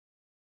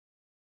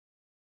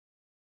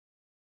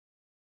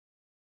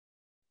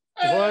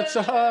What's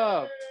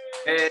up?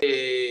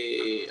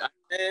 Hey, I'm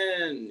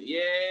in.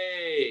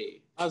 Yay.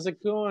 How's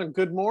it going?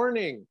 Good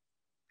morning.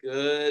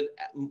 Good.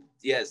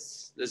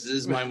 Yes, this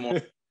is my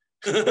morning.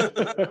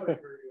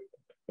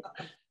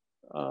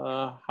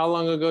 How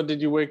long ago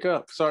did you wake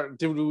up? Sorry,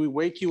 did we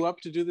wake you up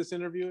to do this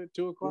interview at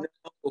 2 o'clock?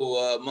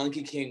 No,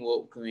 Monkey King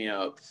woke me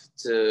up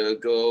to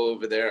go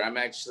over there. I'm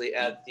actually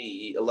at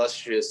the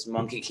illustrious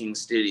Monkey King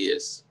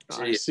Studios.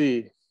 I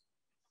see.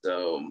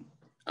 So,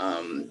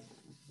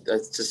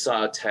 that's just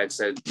saw a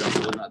text. I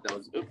don't know if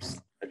that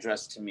was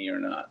addressed to me or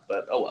not,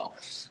 but oh well.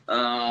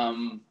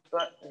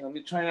 But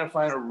I'm trying to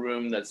find a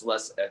room that's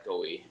less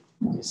echoey.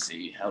 Let me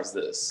see. How's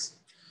this?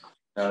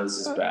 No, this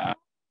is bad.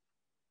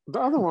 The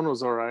other one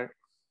was all right.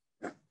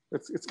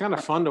 It's kind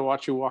of fun to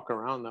watch you walk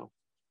around though.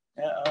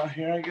 Yeah,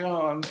 here I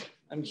go.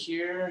 I'm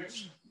here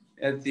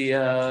at the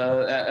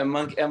at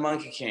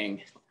Monkey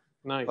King.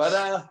 Nice.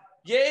 But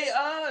yay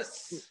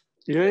us!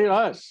 Yay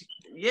us!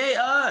 Yay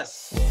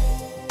us!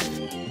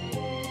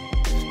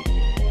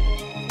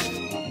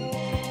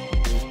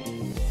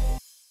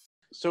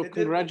 So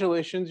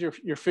congratulations,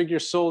 your figure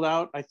sold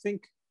out. I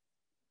think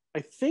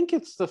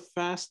it's the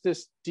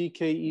fastest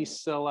DKE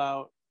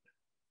sellout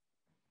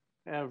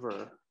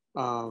ever.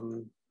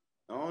 Oh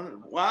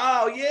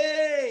wow!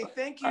 Yay!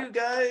 Thank you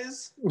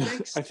guys.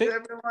 Thanks to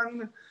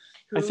everyone.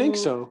 I think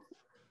so.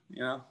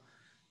 Yeah.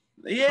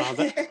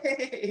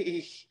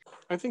 Yay!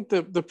 I think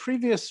the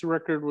previous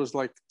record was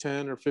like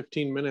 10 or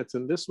 15 minutes,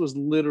 and this was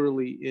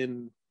literally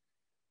in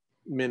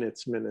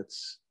minutes.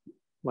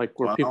 Like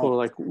where people are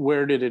like,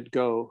 where did it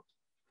go?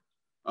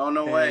 Oh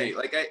no way!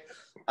 Like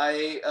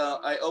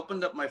I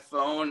opened up my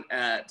phone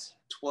at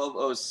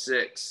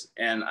 12:06,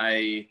 and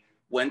I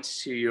went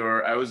to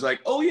your. I was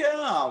like, oh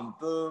yeah,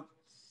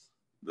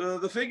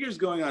 the figure's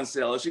going on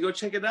sale. I should go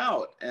check it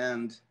out.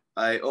 And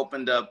I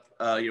opened up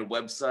your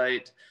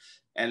website,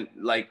 and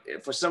like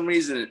for some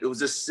reason it was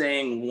just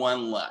saying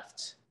one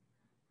left.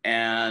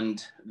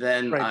 And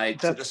then I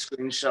took a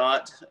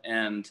screenshot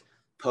and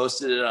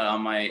posted it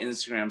on my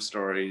Instagram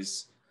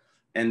stories.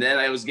 And then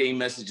I was getting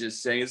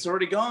messages saying it's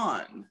already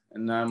gone.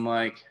 And I'm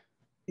like,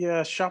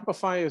 yeah,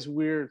 Shopify is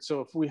weird.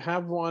 So if we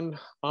have one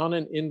on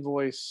an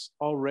invoice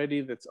already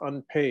that's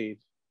unpaid,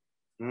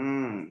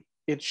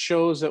 it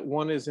shows that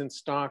one is in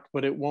stock,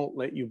 but it won't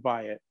let you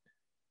buy it.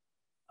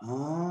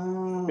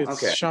 Oh,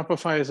 okay.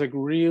 Shopify is like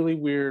really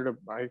weird.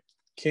 I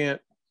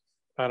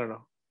don't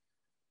know.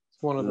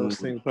 It's one of those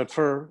things. But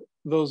for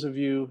those of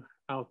you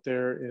out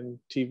there in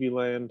TV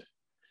land,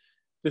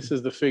 this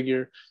is the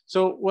figure.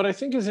 So what I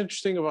think is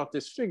interesting about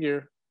this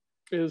figure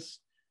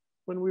is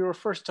when we were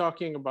first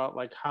talking about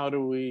like, how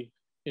do we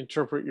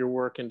interpret your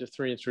work into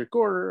 3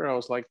 3/4? I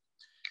was like,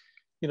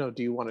 do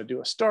you want to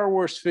do a Star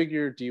Wars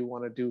figure? Do you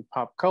want to do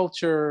pop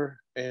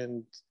culture?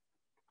 And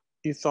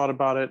you thought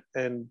about it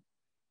and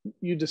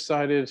you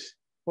decided,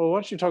 well, why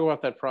don't you talk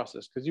about that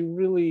process? Because you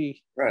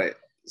really... Right.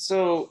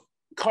 So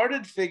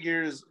carded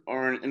figures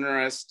are an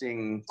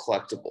interesting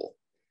collectible,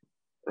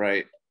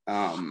 right?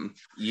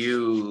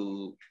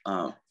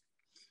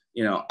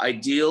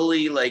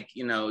 Ideally, when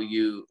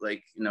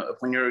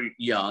you're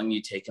young,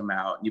 you take them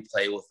out and you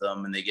play with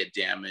them and they get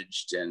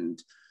damaged,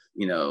 and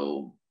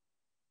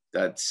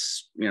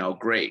that's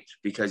great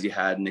because you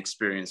had an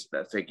experience with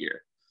that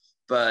figure.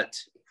 But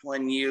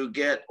when you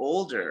get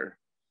older,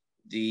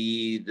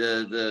 the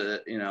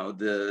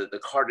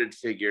carded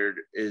figure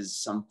is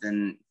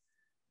something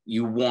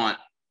you want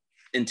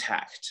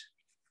intact.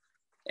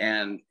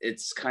 And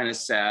it's kind of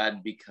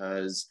sad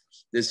because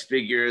this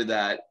figure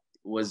that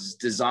was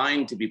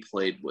designed to be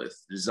played with,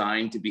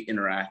 designed to be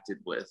interacted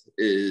with,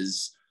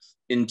 is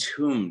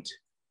entombed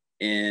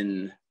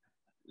in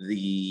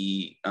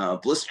the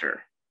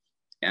blister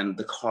and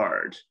the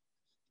card.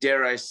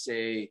 Dare I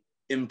say,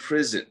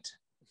 imprisoned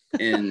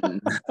in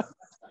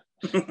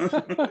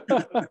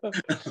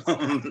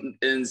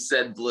in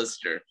said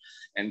blister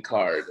and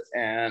card,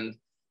 and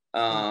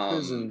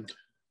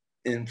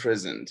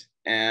imprisoned.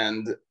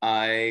 And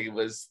I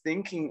was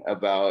thinking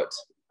about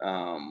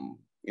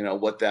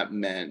what that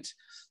meant,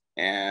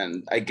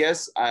 and I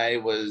guess I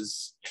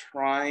was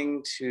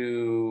trying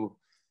to,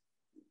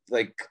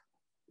 like,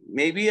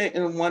 maybe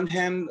on one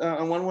hand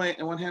I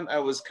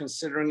was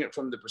considering it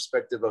from the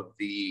perspective of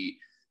the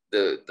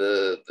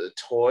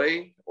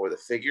toy or the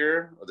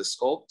figure or the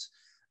sculpt,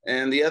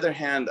 and the other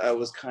hand I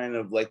was kind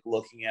of like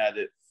looking at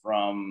it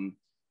from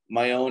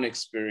my own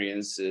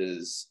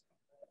experiences,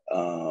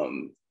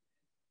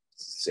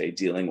 say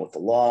dealing with the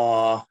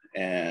law,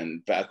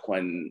 and back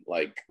when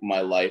like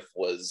my life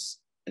was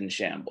in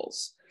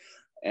shambles.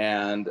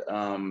 And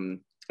I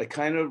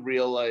kind of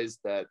realized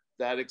that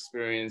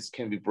experience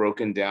can be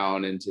broken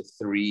down into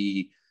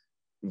 3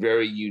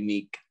 very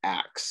unique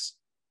acts.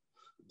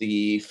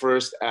 The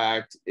first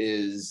act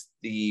is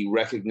the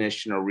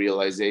recognition or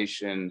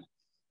realization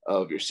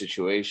of your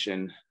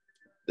situation.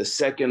 The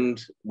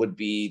second would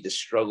be the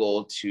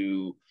struggle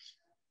to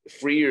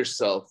free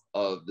yourself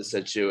of the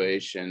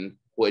situation,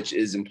 which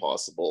is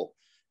impossible.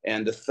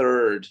 And the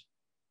third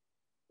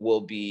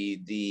will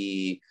be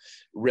the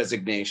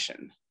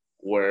resignation,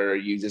 where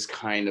you just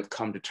kind of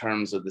come to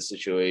terms with the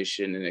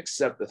situation and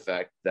accept the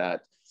fact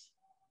that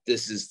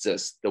this is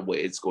just the way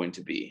it's going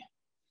to be.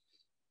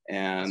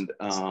 And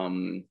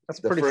that's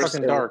pretty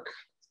fucking dark.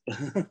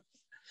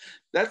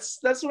 That's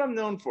what I'm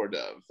known for,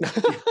 Dove.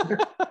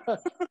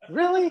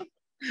 Really?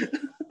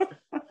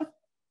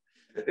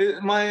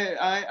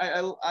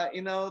 I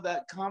you know,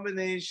 that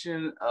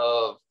combination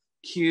of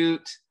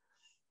cute,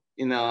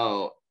 you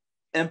know,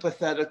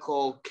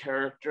 empathetical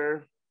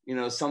character, you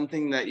know,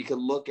 something that you could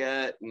look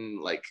at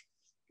and, like,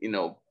 you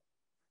know,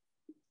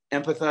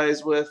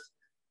 empathize with,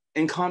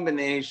 in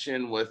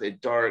combination with a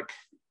dark,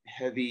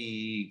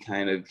 heavy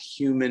kind of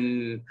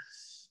human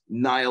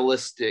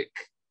nihilistic,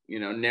 you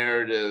know,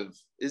 narrative,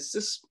 is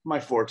just my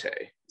forte.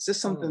 It's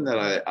just something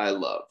that I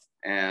love.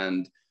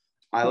 And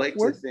I like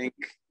to think.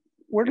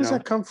 Where does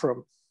that come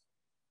from?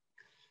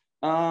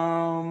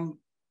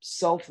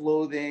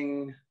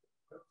 Self-loathing,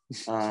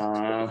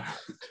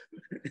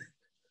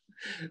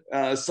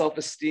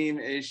 self-esteem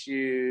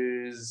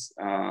issues,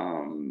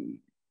 you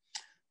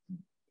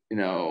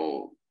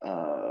know,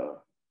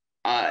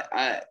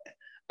 I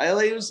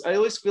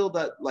always feel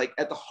that, like,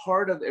 at the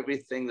heart of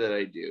everything that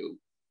I do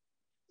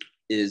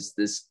is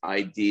this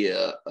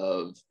idea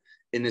of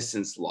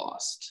innocence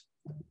lost.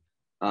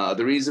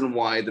 The reason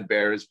why the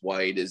bear is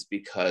white is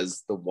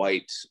because the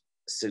white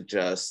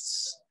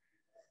suggests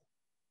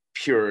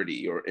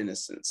purity or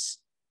innocence,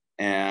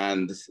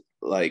 and,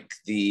 like,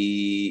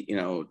 the, you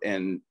know,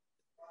 and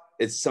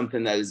it's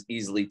something that is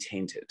easily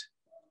tainted,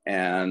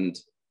 and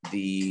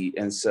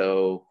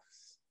so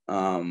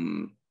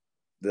I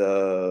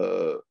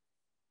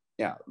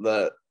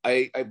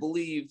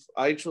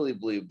truly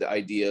believe the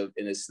idea of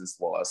innocence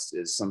lost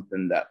is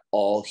something that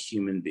all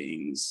human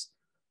beings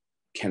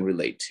can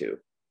relate to.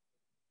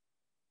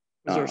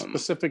 Is there a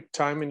specific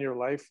time in your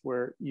life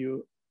where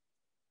you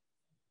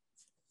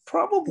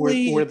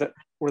probably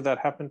where that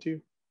happened to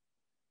you?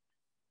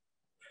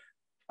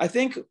 I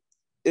think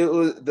it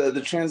was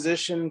the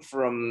transition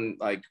from,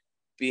 like,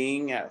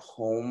 being at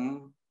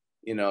home,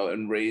 you know,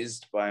 and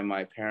raised by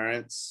my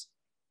parents,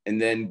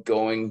 and then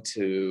going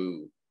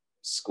to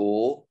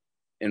school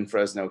in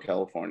Fresno,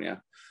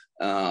 California,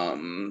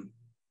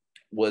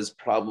 was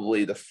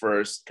probably the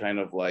first kind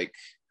of, like,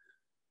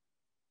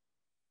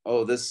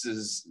 oh, this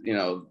is, you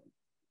know,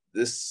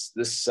 this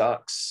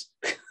sucks.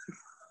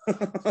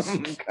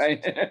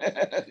 kind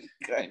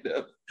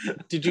of.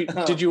 Did you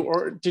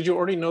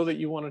already know that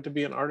you wanted to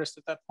be an artist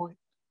at that point?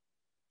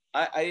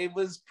 I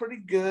was pretty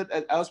good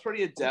I was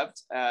pretty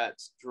adept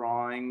at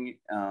drawing,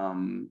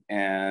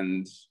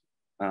 and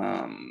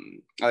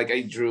like,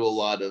 I drew a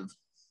lot of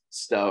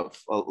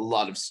stuff, a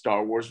lot of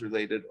Star Wars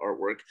related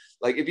artwork.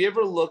 Like, if you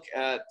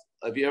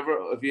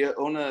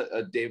own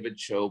a David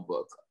Chueh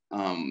book,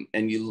 and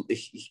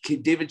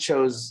David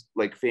Cho's,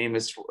 like,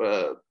 famous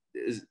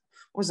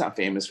was not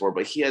famous for,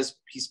 but he's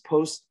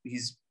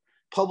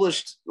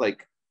published,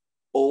 like,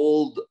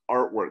 old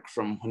artwork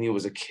from when he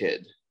was a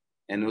kid,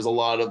 and it was a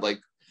lot of, like,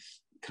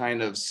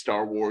 kind of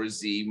Star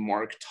Warsy,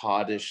 Mark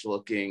Toddish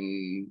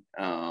looking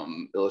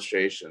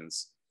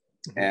illustrations.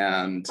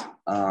 And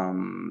I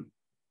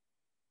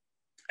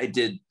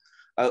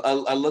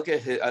look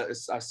at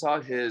his, I saw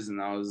his, and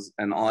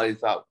all I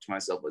thought to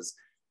myself was,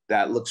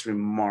 that looks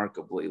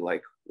remarkably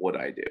like what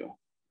I do,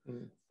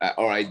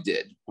 or I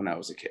did when I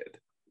was a kid.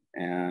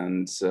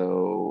 And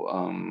so,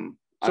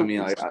 I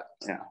mean,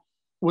 yeah.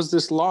 Was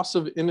this loss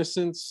of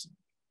innocence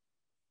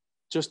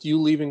just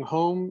you leaving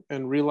home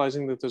and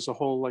realizing that there's a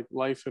whole, like,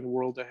 life and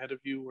world ahead of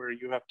you where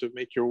you have to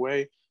make your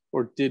way,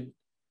 or did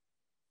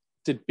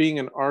being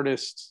an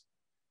artist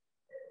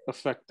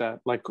affect that?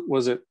 Like,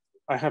 was it,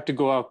 I have to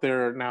go out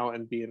there now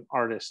and be an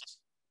artist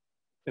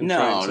and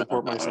try and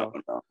support myself?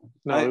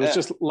 No, it was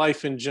just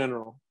life in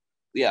general.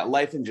 Yeah,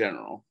 life in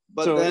general.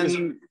 But so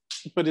then,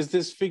 but is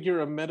this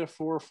figure a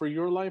metaphor for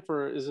your life,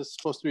 or is this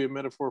supposed to be a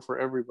metaphor for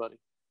everybody?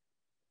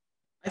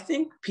 I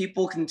think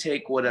people can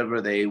take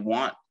whatever they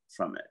want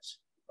from it.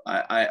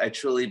 I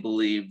truly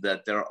believe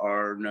that there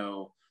are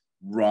no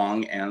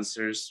wrong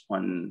answers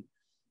when,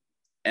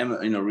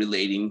 you know,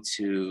 relating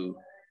to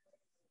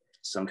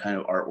some kind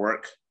of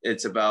artwork.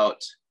 It's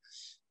about,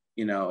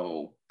 you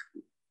know,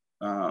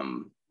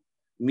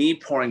 me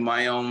pouring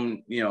my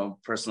own, you know,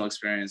 personal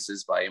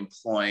experiences by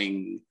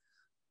employing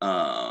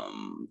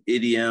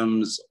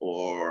idioms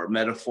or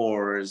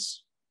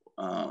metaphors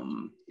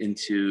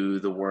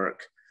into the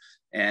work,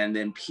 and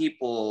then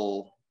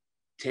people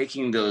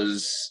taking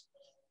those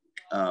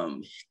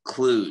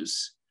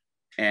clues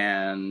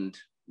and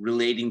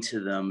relating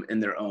to them in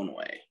their own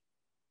way,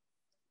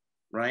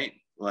 right?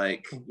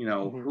 Like, you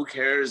know, who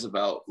cares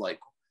about, like,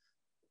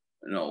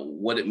 you know,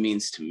 what it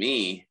means to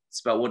me?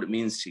 It's about what it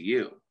means to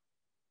you.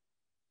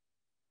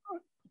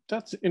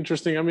 That's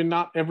interesting. I mean,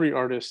 not every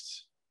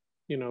artist,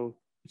 you know,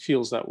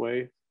 feels that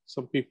way.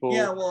 Some people.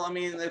 Yeah, well, I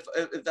mean, if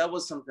that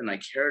was something I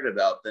cared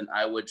about, then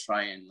I would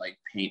try and, like,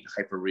 paint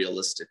hyper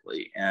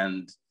realistically.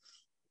 And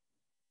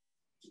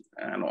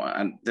I don't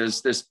know.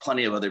 There's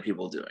plenty of other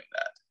people doing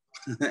that,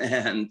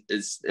 and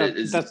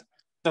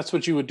that's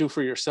what you would do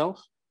for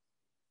yourself.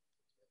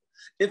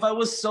 if I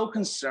was so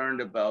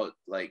concerned about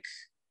like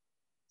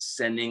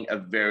sending a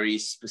very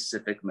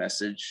specific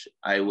message,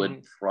 I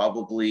would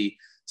probably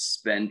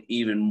spend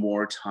even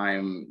more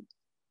time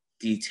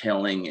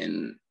detailing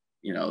in,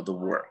 you know, the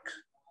work,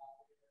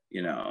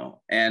 you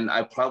know, and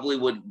I probably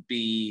would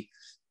be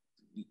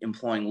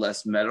employing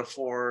less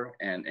metaphor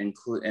and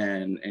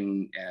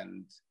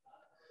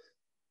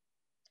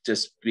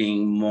just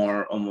being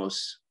more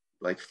almost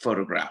like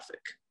photographic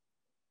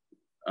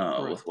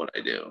with what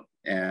I do.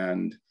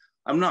 And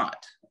I'm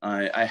not.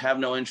 I have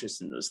no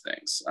interest in those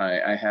things.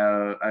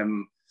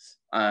 I'm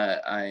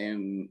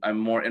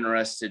more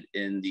interested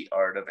in the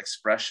art of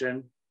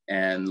expression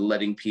and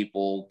letting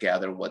people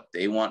gather what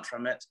they want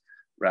from it,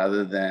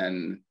 rather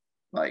than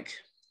like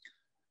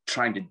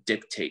trying to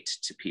dictate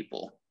to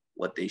people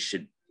what they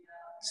should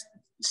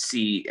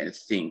see and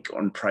think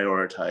and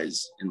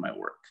prioritize in my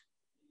work.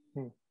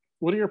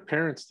 What do your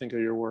parents think of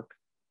your work?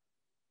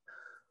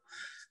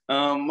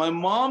 My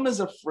mom is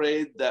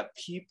afraid that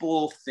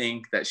people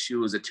think that she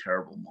was a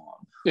terrible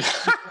mom.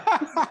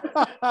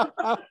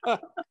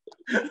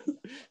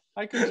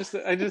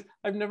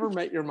 I've never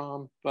met your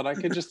mom, but I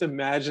could just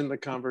imagine the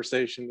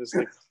conversation. It's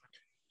like,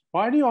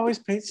 why do you always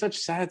paint such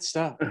sad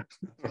stuff?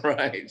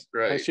 Right.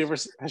 Has she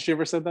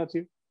ever said that to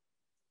you?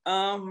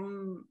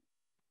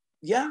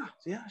 Yeah,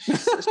 she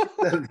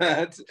said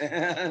that,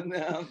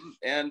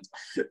 and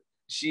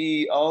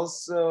she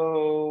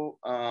also,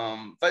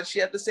 but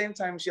she at the same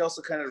time, she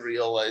also kind of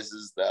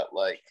realizes that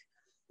like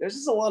there's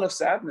just a lot of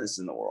sadness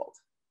in the world,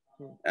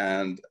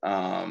 and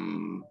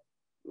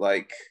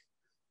like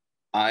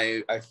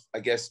I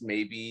guess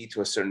maybe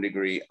to a certain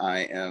degree I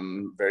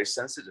am very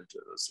sensitive to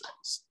those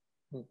things.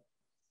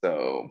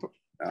 So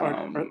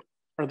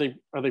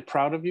are they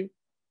proud of you?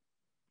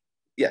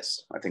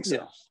 Yes, I think so.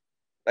 Yeah.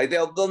 Like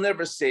they'll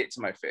never say it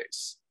to my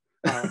face.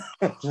 but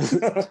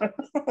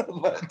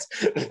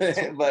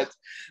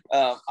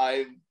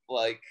I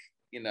like,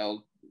 you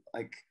know,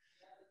 like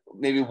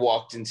maybe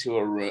walked into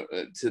a room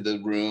to the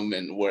room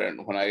and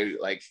when I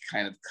like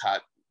kind of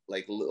caught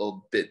like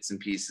little bits and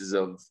pieces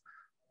of,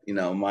 you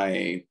know,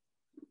 my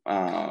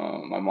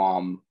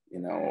mom, you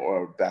know,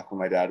 or back when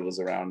my dad was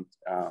around,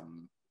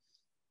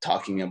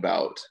 talking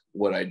about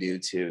what I do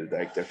to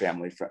like their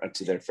family,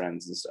 to their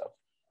friends and stuff.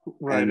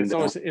 Right. And it's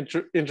always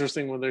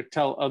interesting when they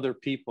tell other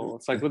people.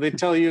 It's like when they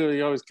tell you,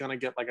 you always kind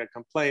of get like a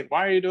complaint.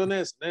 Why are you doing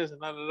this and this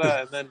and da, da,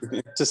 da. And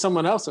then to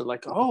someone else, they're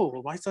like, oh,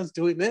 well, my son's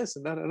doing this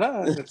and da, da,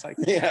 da. And it's like,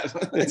 yeah, it's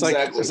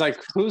exactly. It's like,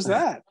 who's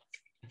that?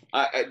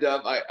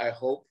 I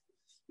hope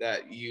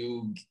that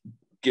you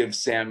give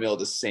Samuel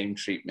the same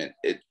treatment.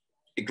 It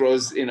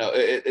grows, you know,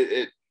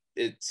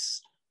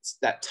 it's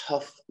that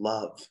tough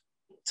love.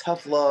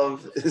 Tough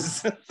love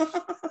is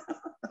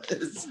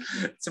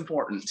it's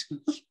important.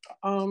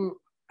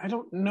 I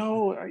don't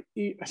know. I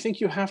think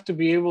you have to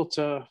be able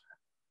to.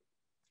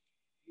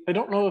 I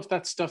don't know if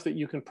that's stuff that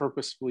you can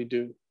purposefully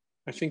do.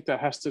 I think that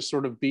has to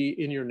sort of be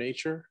in your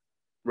nature.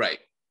 Right.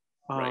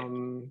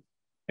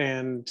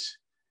 And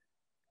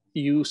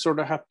you sort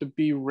of have to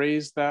be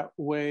raised that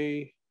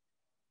way.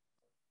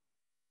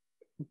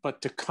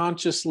 But to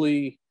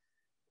consciously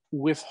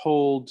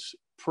withhold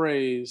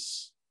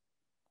praise.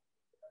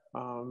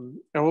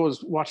 I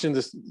was watching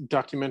this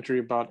documentary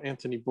about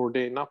Anthony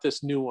Bourdain, not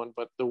this new one,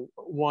 but the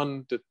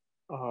one that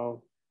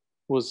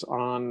was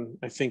on,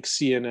 I think,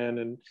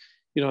 CNN. And,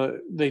 you know,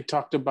 they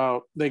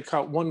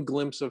caught one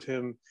glimpse of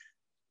him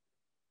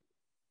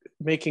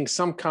making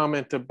some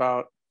comment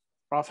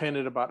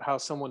offhanded about how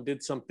someone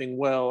did something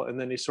well. And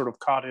then he sort of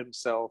caught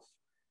himself.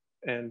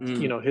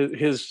 And, you know,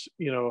 his,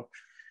 you know,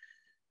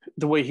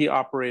 the way he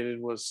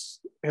operated was,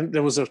 and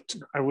there was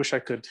I wish I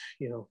could,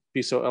 you know,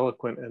 be so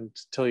eloquent and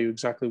tell you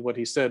exactly what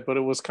he said, but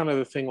it was kind of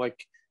the thing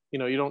like, you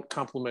know, you don't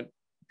compliment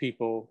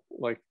people,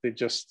 like they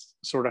just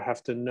sort of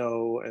have to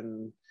know.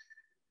 And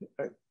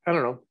I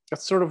don't know,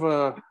 that's sort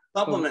of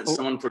compliment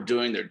someone for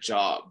doing their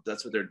job.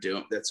 That's what they're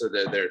doing. That's what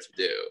they're there to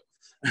do.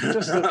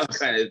 Just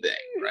kind of thing,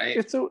 right?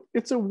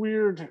 It's a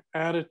weird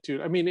attitude.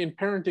 I mean, in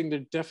parenting, there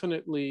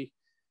definitely,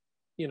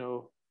 you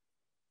know,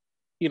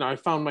 I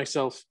found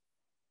myself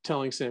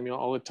telling Samuel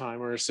all the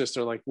time, or his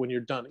sister, like, when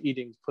you're done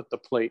eating, put the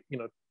plate, you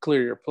know,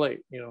 clear your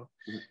plate, you know.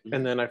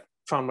 And then I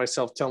found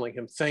myself telling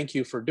him, thank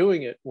you for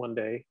doing it one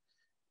day.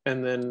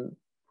 And then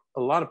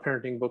a lot of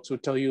parenting books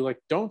would tell you, like,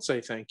 don't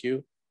say thank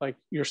you. Like,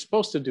 you're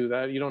supposed to do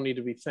that. You don't need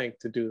to be thanked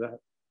to do that.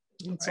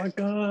 It's right.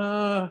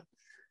 Like,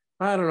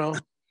 I don't know.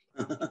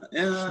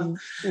 Yeah.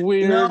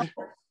 Weird. No.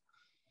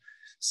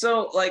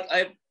 So like,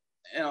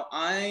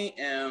 I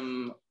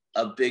am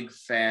a big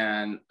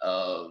fan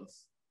of,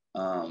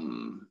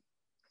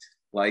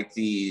 like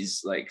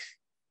these like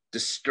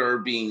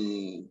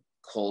disturbing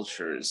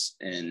cultures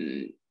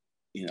in,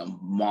 you know,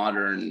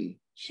 modern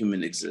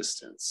human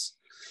existence.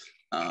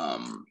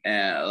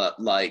 And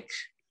like,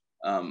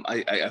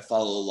 I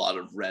follow a lot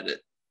of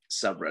Reddit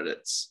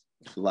subreddits,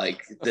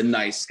 like the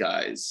Nice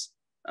Guys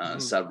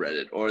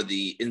subreddit, or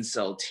the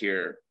Incel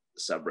Tier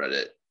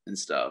subreddit and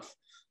stuff.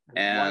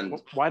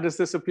 And why does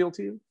this appeal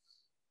to you?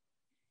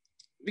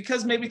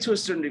 Because maybe to a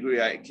certain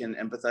degree I can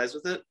empathize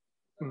with it.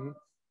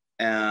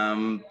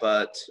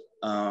 But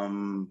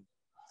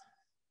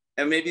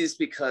and maybe it's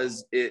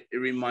because it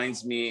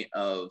reminds me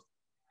of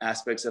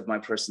aspects of my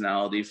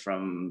personality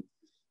from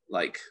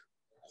like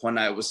when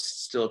I was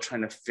still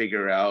trying to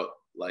figure out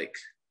like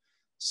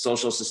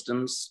social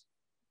systems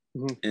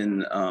in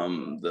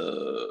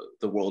the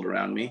world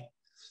around me.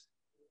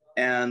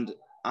 And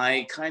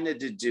I kind of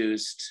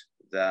deduced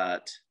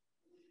that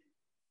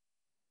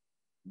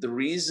the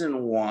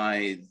reason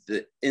why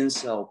the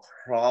incel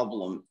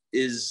problem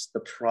is the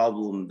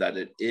problem that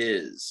it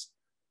is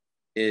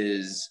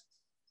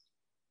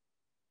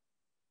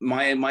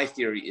my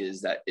theory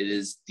is that it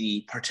is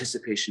the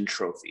participation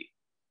trophy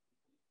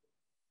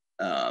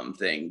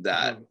thing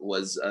that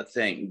was a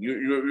thing.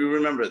 You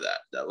remember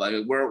that like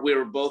we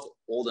were both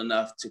old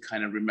enough to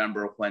kind of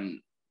remember when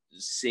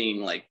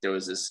seeing like there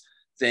was this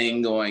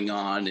thing going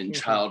on in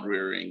child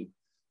rearing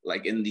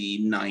like in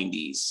the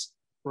 90s,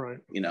 right?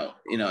 You know,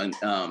 and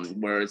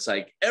where it's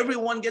like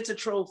everyone gets a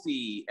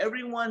trophy,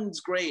 everyone's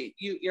great,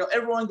 you know,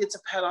 everyone gets a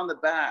pat on the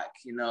back,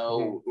 you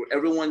know,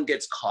 everyone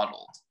gets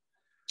coddled,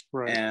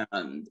 right?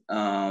 And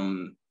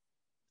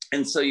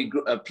so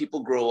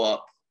people grow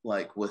up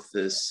like with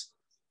this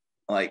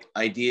like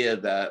idea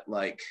that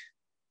like,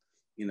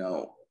 you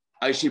know,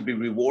 I should be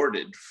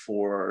rewarded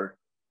for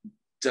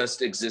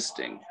just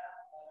existing.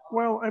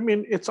 Well, I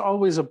mean, it's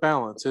always a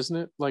balance, isn't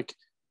it? Like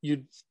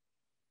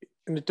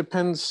and it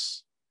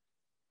depends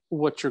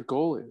what your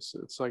goal is.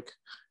 It's like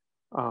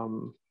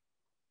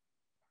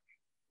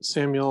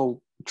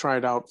Samuel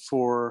tried out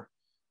for,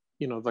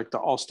 you know, like the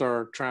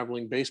all-star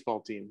traveling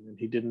baseball team, and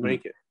he didn't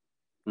make it.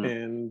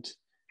 And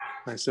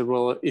I said,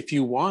 well, if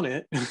you want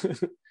it,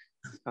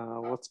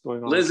 what's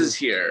going on? Liz is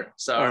here.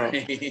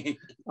 Sorry.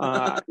 You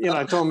know,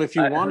 I told him if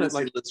you want it,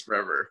 like Liz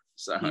forever.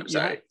 So I'm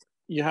sorry.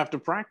 You have to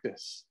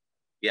practice.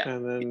 Yeah.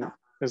 And then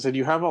I said,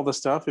 you have all the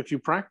stuff. If you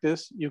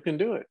practice, you can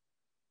do it.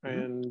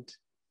 And,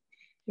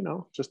 you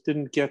know, just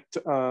didn't get,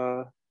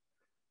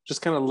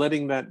 just kind of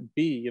letting that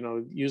be, you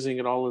know, using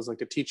it all as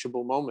like a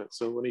teachable moment.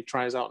 So when he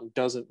tries out and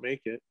doesn't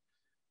make it,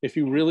 if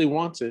he really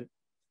wants it,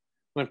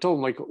 and I've told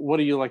him, like, what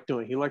do you like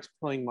doing? He likes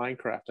playing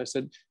Minecraft. I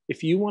said,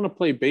 if you want to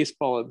play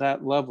baseball at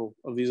that level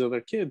of these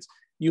other kids,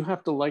 you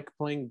have to like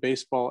playing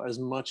baseball as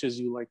much as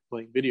you like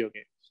playing video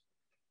games.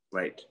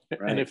 Right.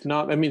 And if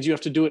not, that means you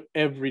have to do it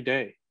every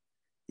day.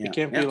 Yeah. It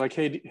can't be like,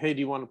 hey, do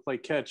you want to play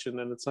catch? And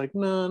then it's like,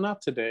 no,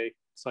 not today.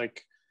 It's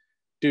like,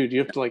 dude, you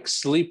have to like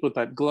sleep with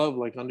that glove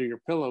like under your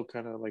pillow,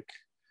 kind of like,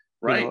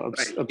 right, you know,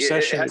 right.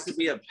 Obsession. It has to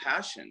be a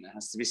passion. It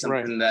has to be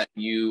something that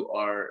you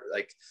are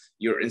like,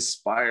 you're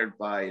inspired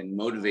by and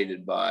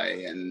motivated by,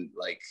 and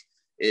like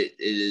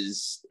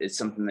it's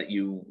something that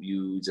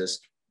you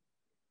just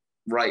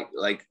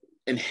like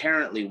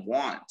inherently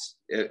want.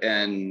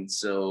 And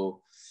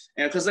so,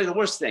 and because like the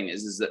worst thing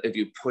is that if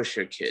you force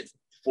your kid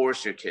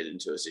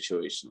into a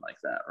situation like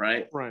that,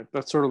 right? Right.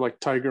 That's sort of like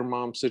Tiger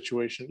Mom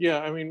situation. Yeah.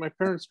 I mean, my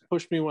parents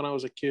pushed me when I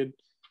was a kid.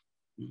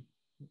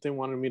 They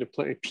wanted me to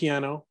play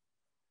piano.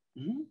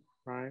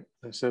 Right.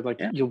 I said, like,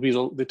 they told me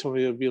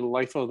you'll be the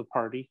life of the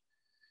party.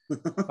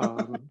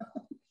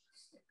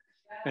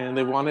 And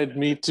they wanted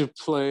me to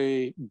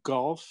play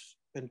golf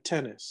and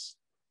tennis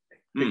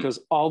because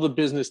all the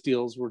business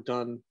deals were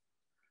done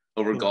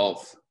over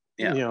golf.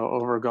 You know,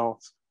 over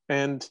golf.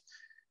 And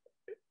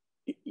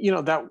you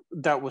know,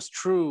 that was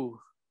true,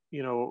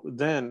 you know,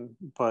 then,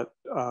 but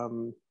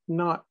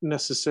not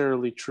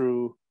necessarily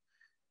true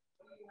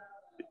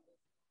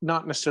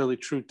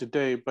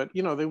today. But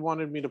you know, they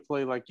wanted me to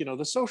play like, you know,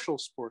 the social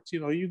sports, you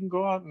know, you can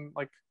go out and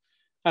like,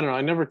 I don't know,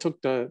 I never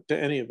took to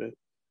any of it,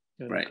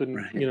 and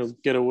couldn't you know,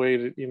 get away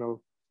to, you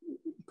know,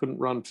 couldn't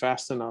run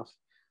fast enough,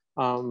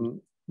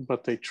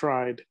 but they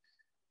tried.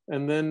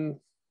 And then,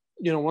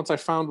 you know, once I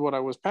found what I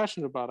was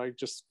passionate about, I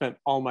just spent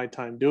all my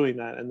time doing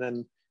that. And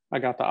then I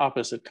got the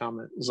opposite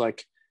comment. It was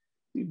like,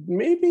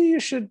 maybe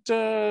you should,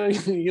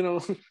 you know,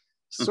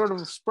 sort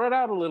of spread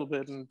out a little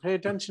bit and pay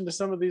attention to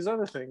some of these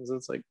other things.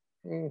 It's like,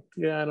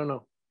 yeah, I don't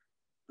know.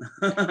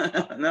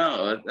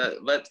 No,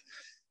 but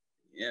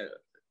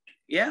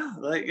yeah,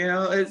 like, you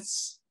know,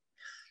 it's,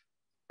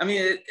 I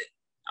mean,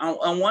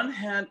 on one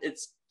hand,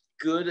 it's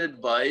good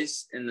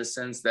advice in the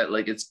sense that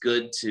like it's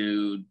good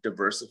to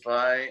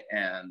diversify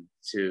and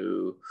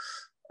to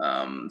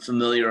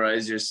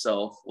familiarize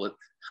yourself with,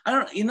 I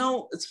don't, you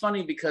know, it's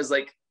funny because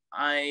like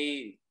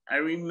I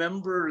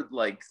remember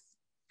like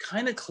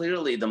kind of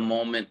clearly the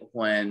moment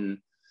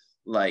when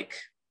like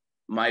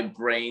my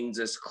brain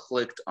just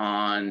clicked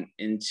on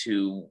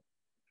into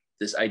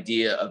this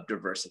idea of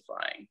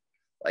diversifying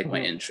like my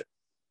interest.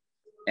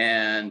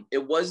 And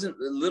it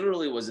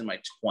literally was in my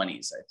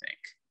 20s, I think,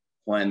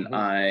 when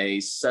I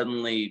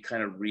suddenly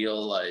kind of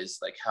realized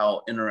like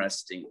how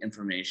interesting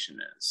information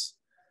is.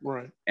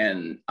 Right.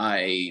 And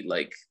I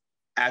like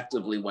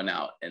actively went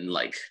out and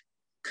like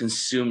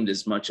consumed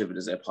as much of it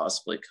as I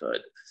possibly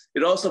could.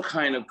 It also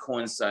kind of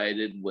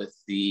coincided with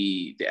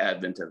the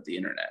advent of the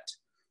internet.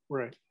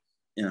 Right.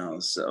 You know,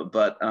 so,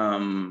 but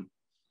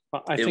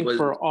I think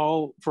for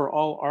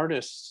all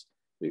artists,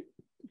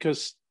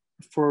 because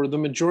for the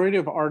majority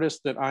of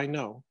artists that I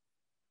know,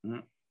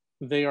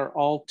 they are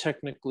all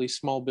technically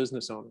small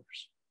business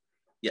owners.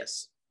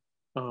 Yes.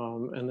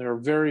 And there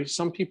are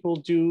some people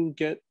do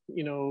get,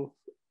 you know,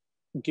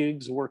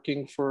 gigs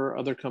working for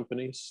other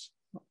companies.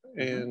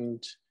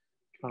 And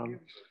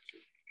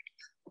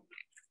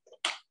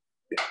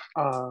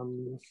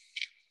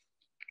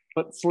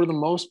but for the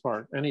most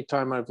part,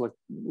 anytime I've like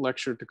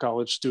lectured to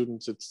college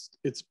students,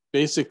 it's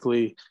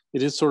basically,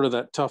 it is sort of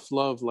that tough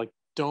love. Like,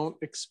 don't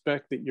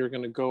expect that you're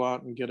going to go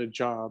out and get a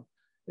job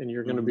and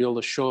you're going to be able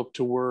to show up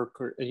to work,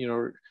 or, you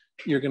know,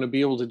 you're going to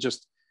be able to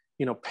just,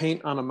 you know,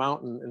 paint on a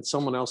mountain and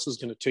someone else is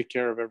going to take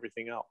care of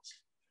everything else.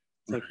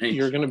 Like,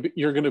 you're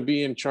going to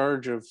be in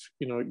charge of,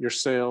 you know, your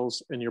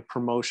sales and your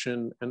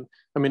promotion. And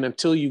I mean,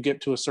 until you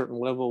get to a certain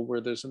level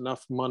where there's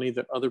enough money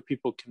that other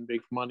people can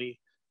make money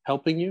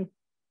helping you,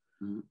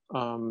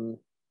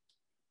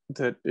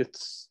 that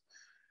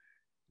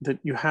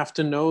you have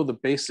to know the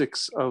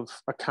basics of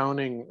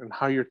accounting and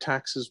how your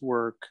taxes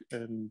work,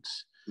 and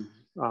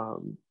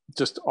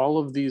just all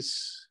of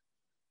these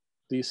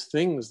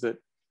things that,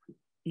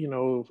 you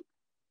know,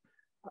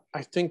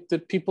 I think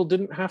that people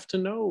didn't have to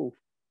know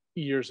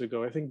years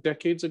ago. I think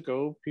decades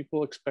ago,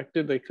 people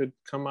expected they could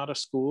come out of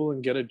school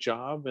and get a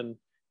job and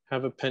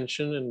have a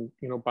pension and,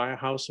 you know, buy a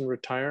house and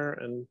retire,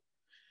 and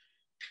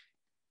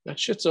that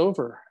shit's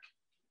over.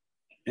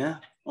 Yeah,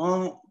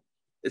 well,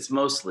 it's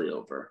mostly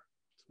over.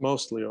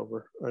 Mostly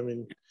over. I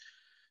mean,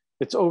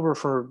 it's over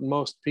for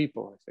most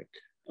people, I think.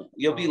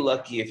 You'll be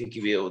lucky if you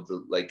can be able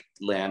to like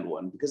land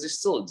one, because they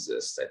still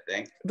exist, I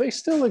think. They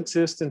still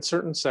exist in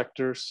certain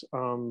sectors,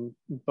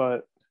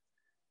 but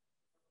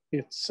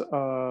it's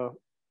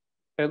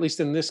at least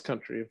in this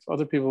country. If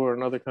other people are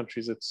in other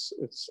countries, it's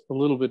a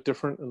little bit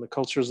different, and the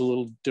culture is a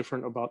little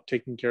different about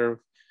taking care of,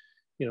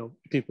 you know,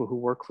 people who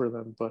work for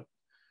them. But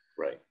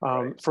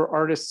for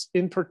artists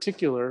in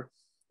particular,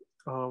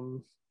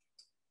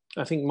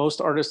 I think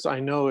most artists I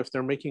know, if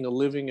they're making a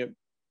living at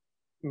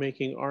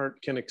making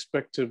art, can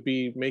expect to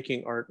be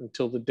making art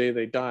until the day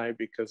they die,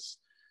 because,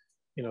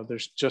 you know,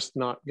 there's just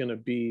not going to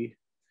be,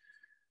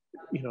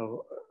 you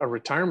know, a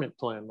retirement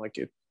plan like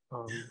it.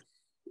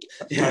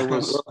 And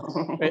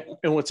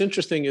what's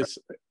interesting is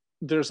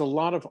there's a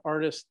lot of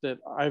artists that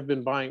I've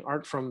been buying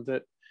art from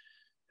that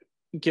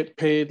get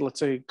paid, let's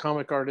say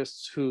comic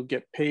artists who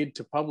get paid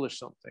to publish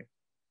something,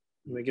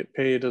 and they get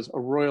paid as a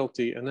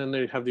royalty, and then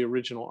they have the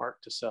original art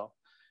to sell.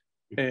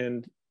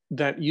 And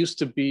that used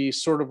to be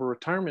sort of a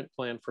retirement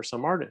plan for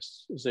some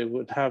artists, is they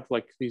would have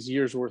like these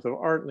years worth of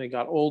art, and they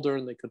got older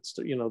and they could,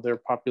 you know, their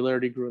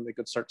popularity grew and they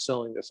could start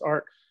selling this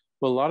art.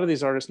 But a lot of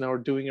these artists now are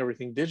doing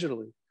everything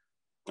digitally,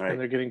 and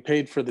they're getting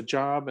paid for the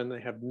job, and they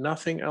have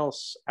nothing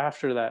else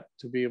after that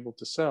to be able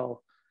to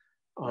sell.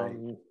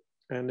 And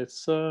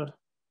it's, well,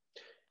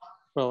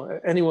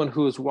 anyone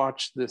who has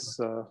watched this.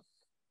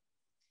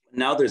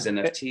 Now there's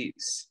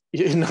NFTs.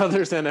 Now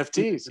there's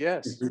NFTs,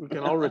 yes. We can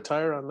all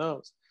retire on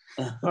those.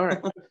 All right.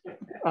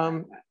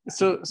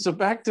 So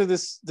back to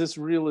this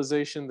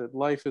realization that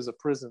life is a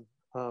prison.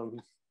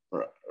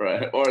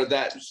 Right. Or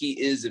that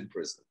he is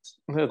imprisoned.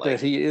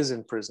 That he is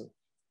in prison.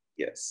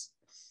 Yes.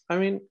 I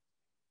mean,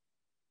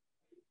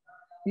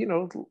 you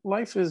know,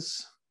 life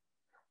is,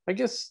 I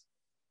guess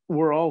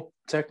we're all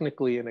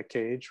technically in a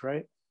cage,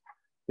 right?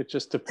 It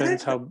just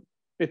depends how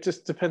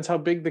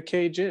big the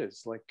cage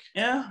is. Like,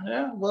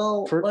 yeah.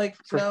 Well,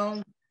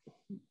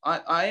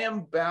 I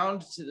am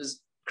bound to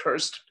this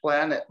cursed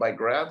planet by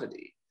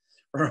gravity,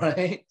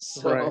 right?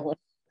 So,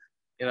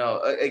 you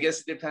know, I guess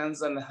it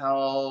depends on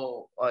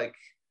how, like,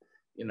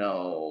 you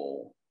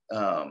know,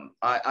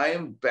 I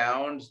am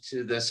bound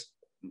to this,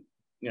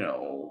 you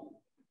know,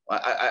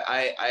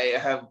 I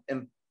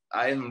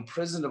am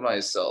imprisoned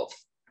myself,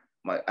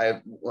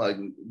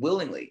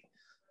 willingly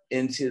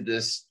into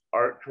this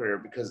art career,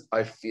 because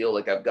I feel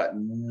like I've got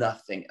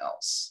nothing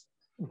else,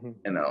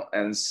 you know,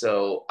 and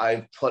so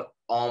I've put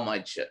all my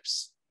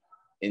chips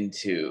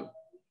into,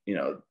 you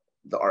know,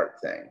 the art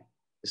thing.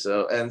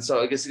 So I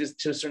guess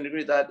to a certain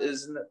degree that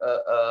is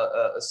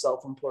a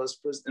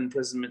self-imposed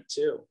imprisonment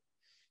too.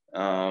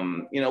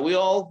 You know, we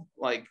all,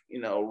 like, you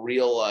know,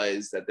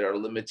 realize that there are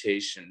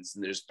limitations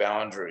and there's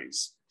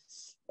boundaries,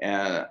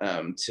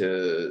 and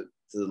to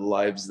the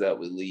lives that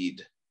we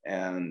lead,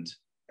 and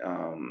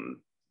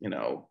you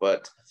know,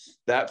 but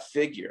that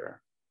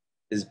figure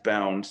is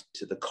bound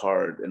to the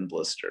card and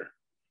blister,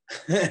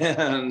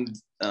 and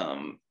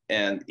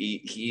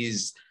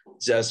he's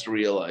just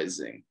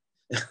realizing.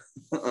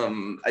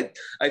 I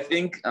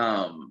think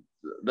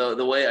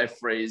the way I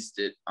phrased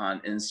it on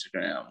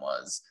Instagram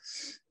was,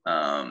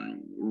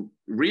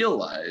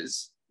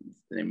 realize,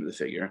 the name of the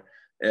figure,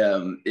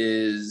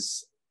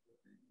 is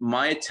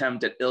my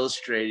attempt at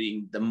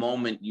illustrating the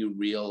moment you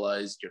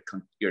realize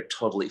you're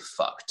totally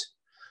fucked.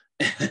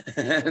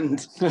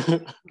 and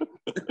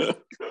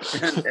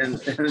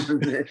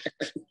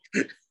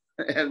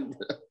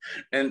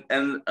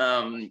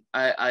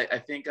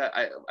I think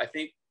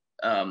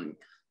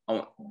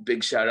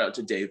big shout out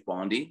to Dave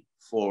Bondi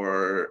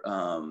for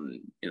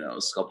you know,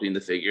 sculpting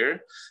the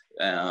figure.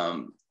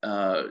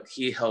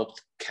 He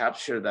helped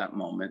capture that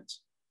moment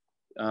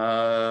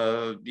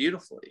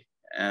beautifully.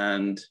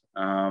 And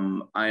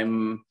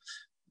I'm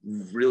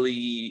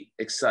really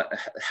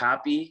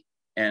happy,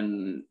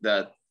 and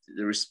that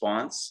the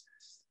response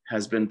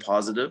has been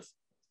positive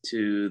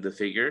to the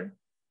figure.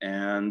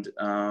 And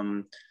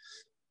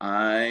I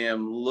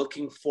am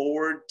looking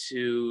forward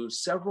to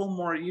several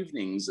more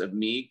evenings of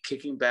me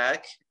kicking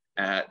back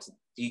at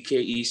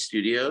DKE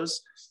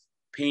Studios,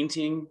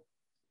 painting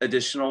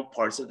additional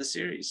parts of the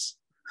series.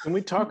 Can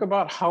we talk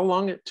about how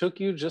long it took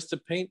you just to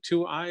paint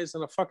 2 eyes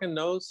and a fucking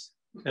nose?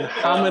 And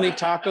how many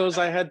tacos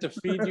I had to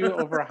feed you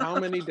over how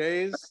many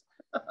days?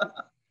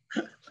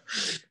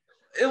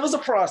 It was a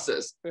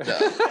process.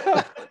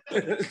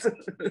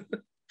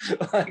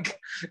 Like,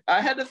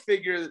 I had to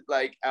figure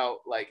out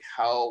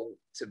how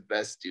to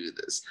best do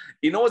this.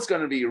 You know what's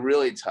going to be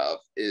really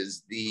tough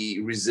is the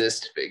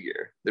resist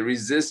figure. The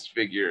resist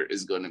figure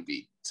is going to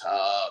be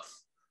tough.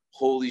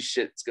 Holy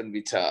shit, it's going to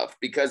be tough,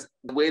 because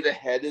the way the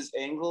head is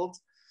angled,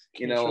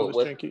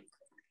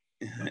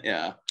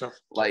 yeah,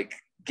 like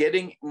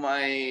getting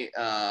my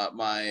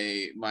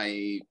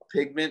my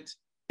pigment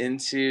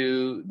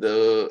into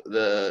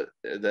the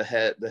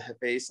head, the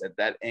face at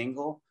that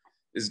angle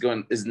is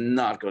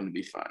not going to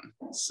be fun.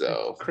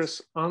 So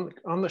Chris,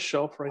 on the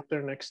shelf right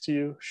there next to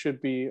you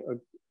should be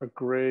a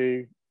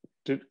gray.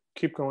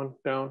 Keep going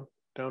down.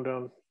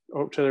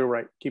 Oh, to the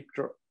right. Keep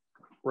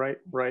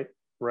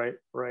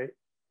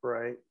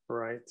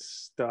right.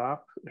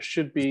 Stop. There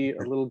should be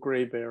a little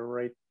gray bear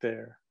right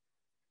there.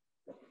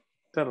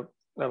 That'll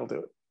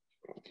do it.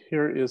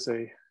 Here is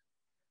a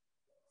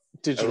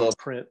digital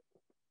print.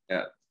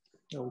 Yeah.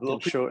 We'll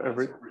show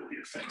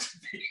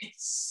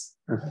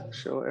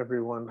show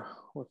everyone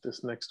what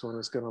this next one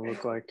is going to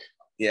look like.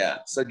 Yeah.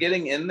 So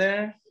getting in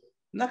there,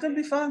 not going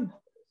to be fun.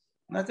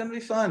 Not going to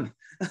be fun.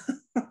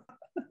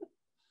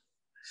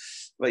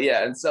 But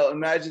yeah, and so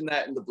imagine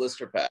that in the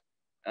blister pack.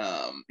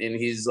 And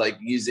he's like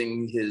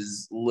using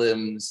his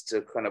limbs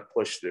to kind of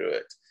push through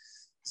it.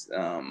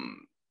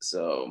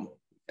 So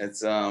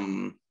it's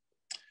yeah.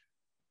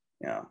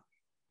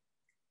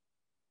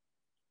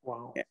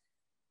 Wow. Yeah.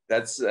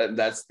 That's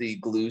the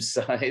glue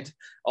side.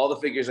 All the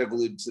figures are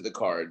glued to the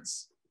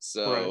cards,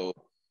 so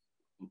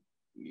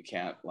you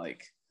can't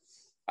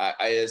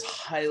I is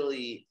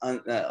highly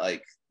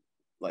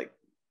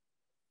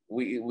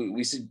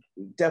we should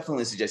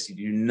definitely suggest you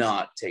do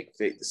not take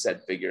the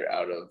said figure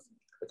out of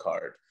the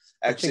card.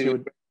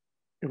 Actually,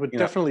 it would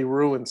definitely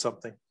ruin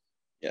something.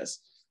 Yes.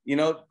 You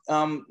know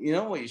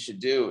what you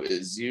should do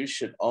is you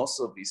should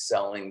also be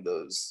selling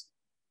those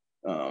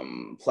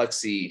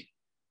plexi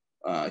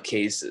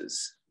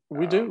cases.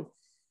 We do.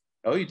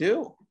 Oh, you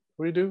do?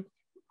 We do.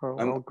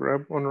 I'll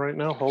grab one right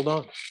now. Hold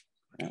on.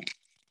 Yeah.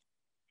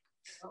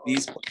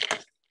 These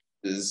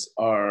places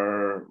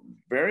are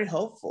very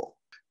helpful.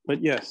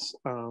 But yes,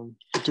 I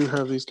do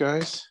have these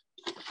guys.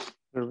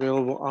 They're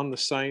available on the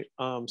site.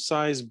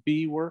 Size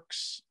B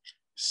works.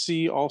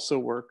 C also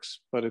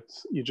works, but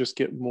you just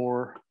get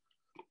more.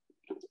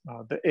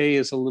 The A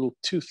is a little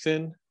too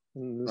thin,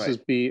 and this is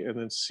B, and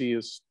then C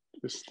is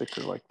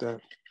thicker like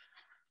that.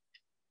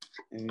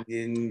 And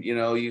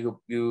you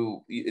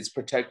it's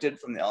protected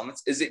from the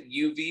elements. Is it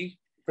UV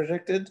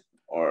protected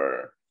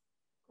or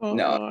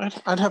no?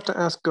 I'd have to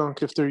ask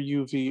Gunk if they're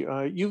UV.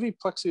 UV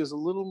plexi is a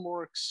little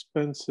more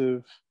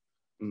expensive.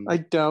 I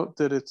doubt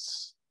that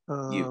it's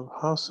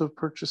House of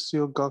Purchase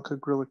Seal Gunk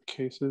acrylic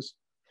cases.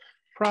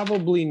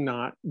 Probably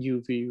not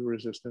UV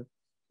resistant.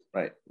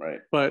 Right.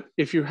 But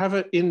if you have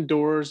it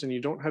indoors and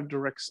you don't have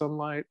direct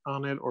sunlight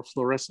on it or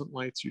fluorescent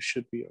lights, you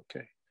should be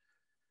okay.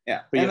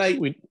 Yeah, but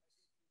and yes,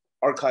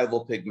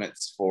 archival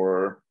pigments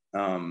for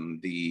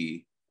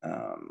the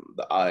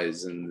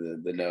eyes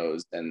and the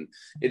nose, and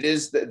it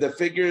is the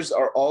figures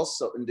are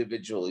also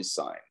individually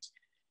signed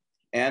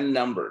and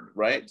numbered,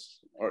 right?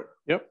 Or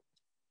yep.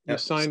 You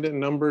signed and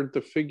numbered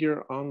the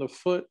figure on the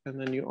foot, and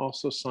then you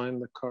also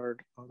signed the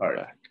card on the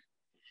back.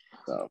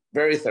 So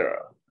very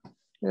thorough.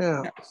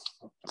 Yeah.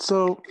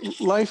 So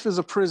life is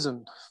a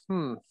prison.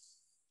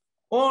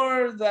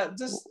 Or that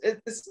just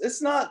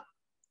it's not.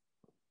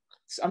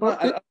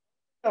 I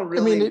don't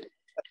really. I mean,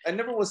 I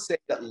never was saying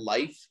that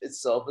life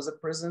itself is a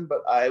prison,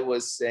 but I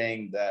was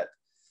saying that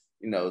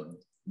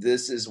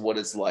this is what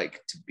it's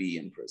like to be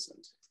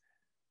imprisoned.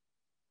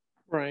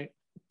 Right.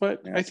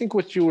 But yeah. I think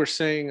what you were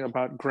saying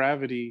about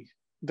gravity,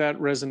 that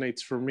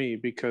resonates for me,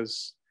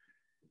 because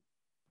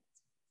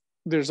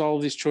there's all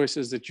these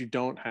choices that you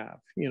don't have.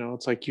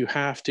 It's like you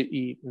have to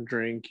eat and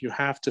drink, you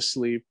have to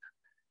sleep.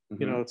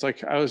 Mm-hmm. It's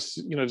like I was,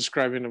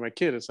 describing to my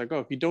kid, it's like, oh,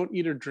 if you don't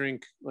eat or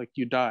drink, like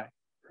you die,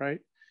 right?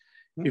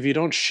 Mm-hmm. If you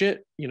don't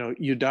shit,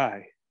 you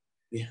die.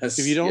 Yes.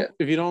 If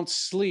you don't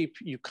sleep,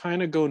 you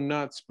kind of go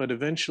nuts, but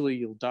eventually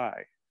you'll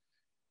die.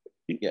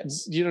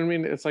 Yes. You know what I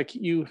mean? It's like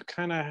you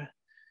kind of.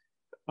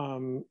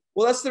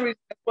 Well, that's the reason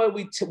why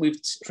we've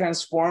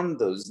transformed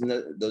those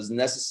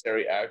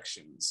necessary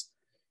actions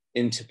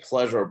into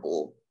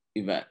pleasurable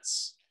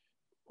events.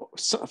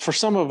 So for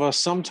some of us,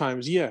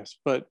 sometimes yes,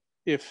 but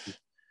if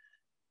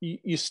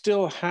you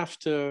still have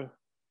to,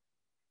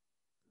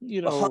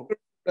 hunger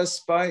for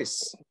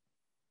spice.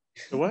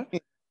 The what?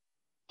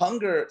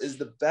 Hunger is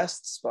the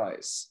best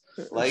spice.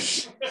 Like,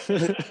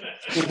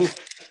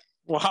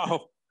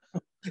 wow.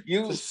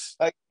 You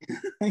like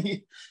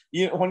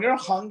you when you're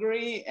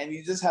hungry and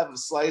you just have a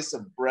slice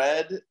of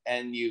bread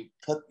and you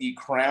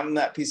cram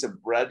that piece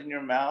of bread in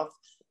your mouth,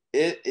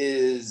 it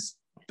is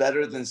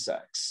better than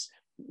sex.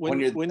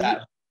 When you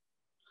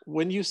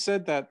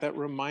said that, that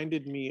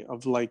reminded me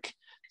of like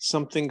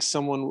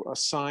a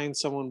sign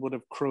someone would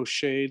have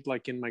crocheted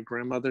like in my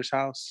grandmother's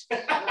house.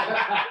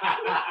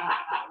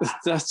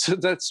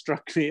 That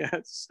struck me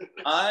as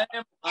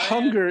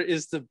hunger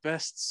is the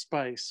best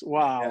spice.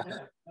 Wow. Yeah.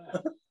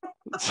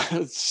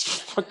 It's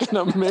fucking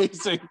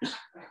amazing.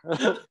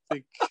 I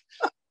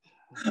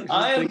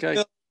am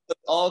filled with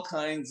all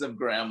kinds of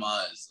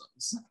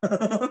grandmaisms.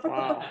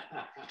 Wow.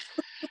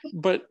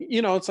 But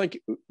it's like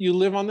you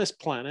live on this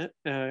planet.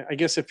 I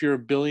guess if you're a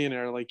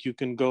billionaire, like you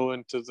can go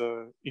into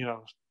the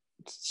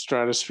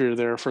stratosphere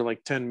there for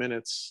like 10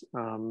 minutes.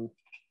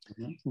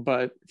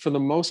 But for the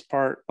most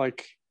part,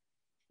 like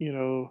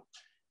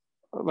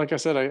like I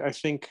said, I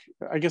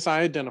guess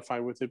I identify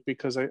with it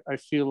because I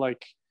feel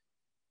like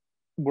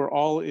we're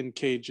all in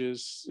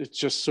cages. It's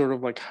just sort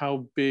of like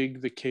how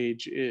big the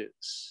cage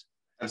is.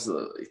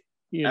 Absolutely.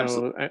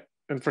 Absolutely.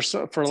 And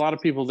for a lot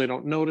of people, they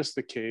don't notice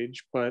the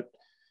cage, but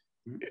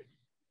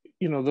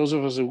those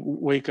of us who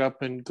wake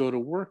up and go to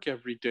work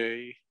every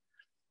day.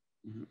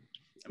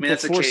 I mean,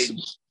 that's a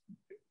cage.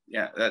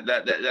 Yeah,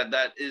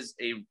 that is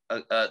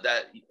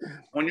that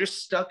when you're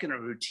stuck in a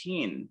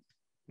routine,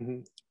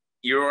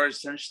 you're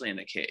essentially in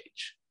a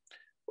cage.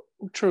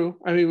 True.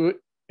 I mean,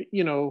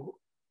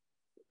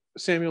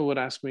 Samuel would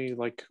ask me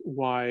like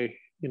why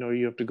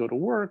you have to go to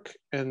work,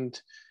 and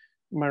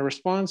my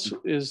response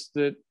is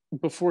that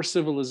before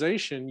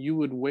civilization, you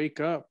would wake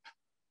up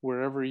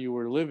wherever you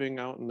were living,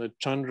 out in the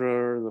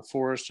tundra or the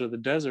forest or the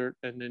desert,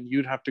 and then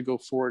you'd have to go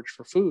forage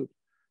for food.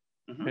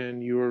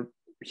 And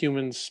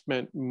humans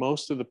spent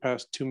most of the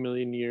past 2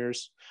 million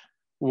years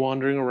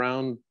wandering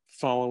around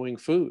following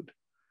food.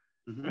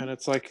 And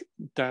it's like,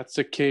 that's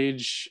a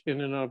cage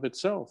in and of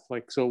itself.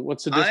 Like, so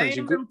what's the difference?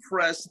 I'm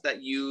impressed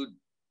that you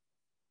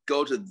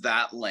go to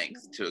that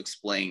length to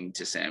explain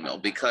to Samuel,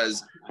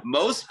 because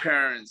most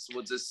parents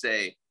would just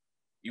say,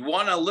 you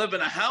want to live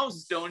in a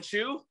house, don't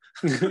you?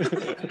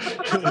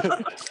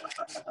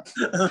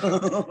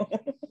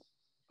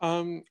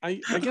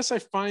 I guess I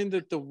find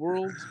that the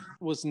world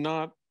was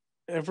not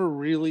ever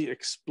really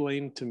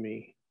explained to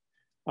me.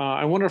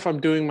 I wonder if I'm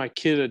doing my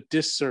kid a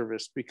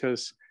disservice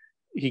because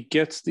he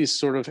gets these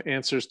sort of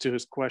answers to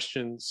his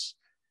questions.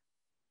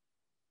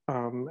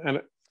 And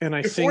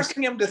I think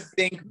forcing him to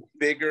think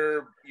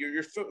bigger.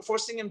 You're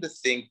forcing him to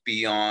think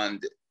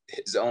beyond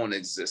his own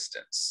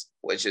existence,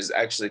 which is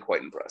actually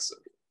quite impressive.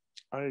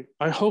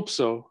 I hope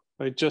so.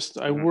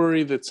 I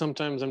worry that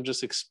sometimes I'm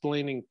just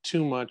explaining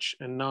too much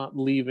and not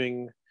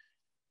leaving,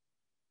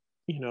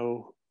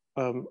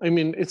 I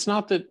mean, it's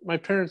not that my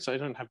parents, I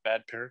don't have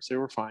bad parents. They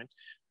were fine.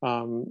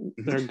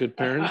 They're good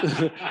parents,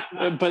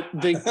 but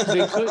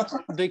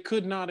they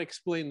could not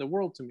explain the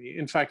world to me.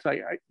 In fact,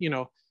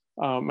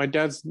 my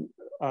dad's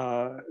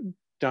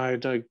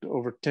died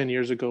over 10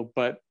 years ago,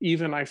 but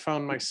even I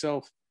found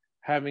myself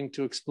having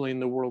to explain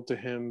the world to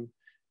him.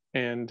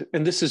 And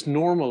this is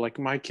normal. Like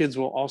my kids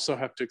will also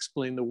have to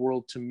explain the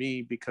world to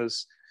me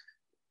because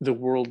the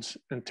world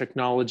and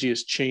technology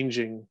is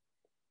changing.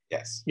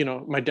 Yes.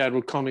 My dad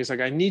would call me. He's like,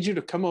 I need you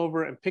to come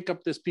over and pick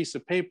up this piece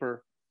of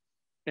paper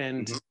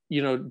and,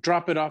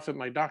 drop it off at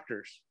my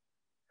doctor's.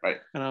 Right.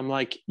 And I'm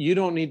like, you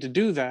don't need to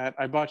do that.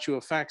 I bought you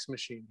a fax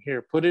machine.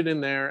 Here, put it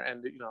in there.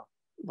 And,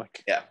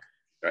 yeah,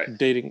 right.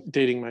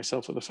 Dating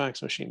myself with a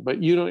fax machine,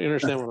 but you don't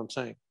understand what I'm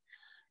saying.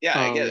 Yeah,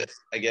 I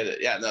get it.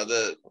 Yeah, no,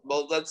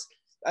 that's,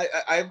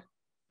 I've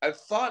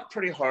thought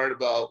pretty hard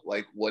about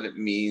like what it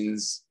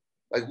means.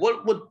 Like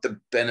what would the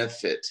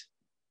benefit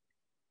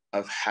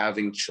of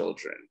having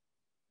children?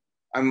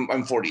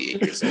 I'm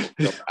 48 years old.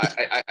 So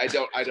I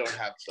don't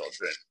have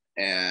children,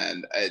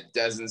 and it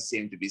doesn't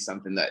seem to be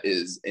something that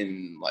is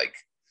in like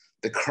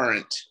the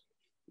current,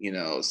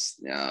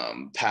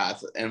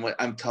 path, and which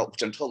I'm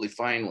totally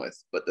fine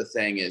with. But the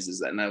thing is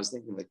that, and I was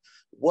thinking like,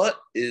 what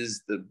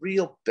is the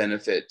real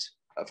benefit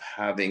of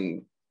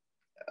having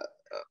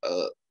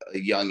a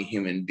young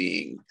human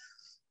being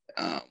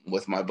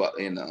with my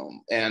body,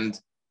 and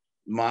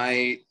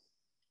my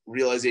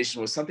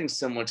realization was something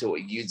similar to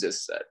what you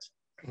just said.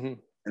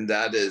 And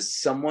that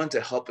is someone to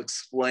help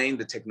explain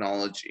the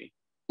technology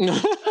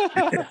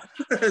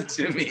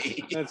to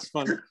me. That's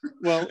funny.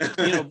 Well,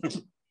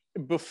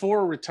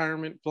 before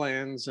retirement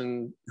plans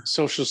and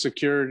Social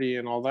Security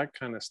and all that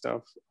kind of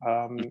stuff,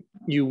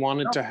 you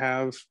wanted to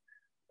have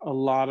a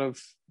lot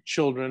of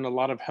children, a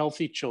lot of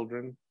healthy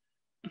children,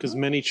 because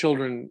many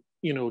children,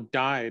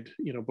 died,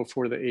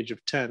 before the age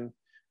of 10,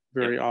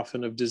 very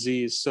often of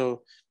disease.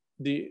 So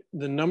the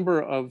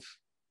number of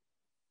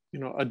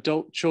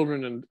adult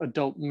children and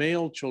adult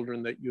male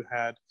children that you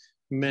had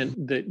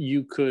meant that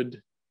you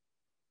could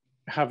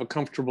have a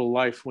comfortable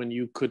life when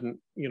you couldn't,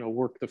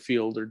 work the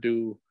field or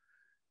do.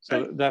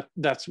 So that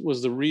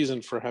was the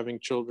reason for having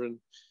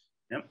children.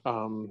 Yep.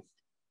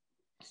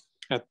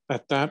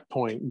 At that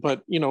point.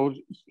 But, you know,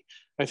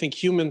 I think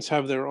humans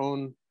have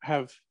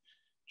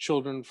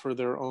children for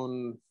their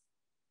own.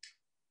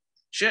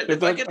 Shit,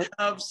 if I could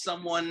have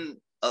someone,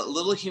 a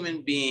little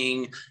human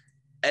being,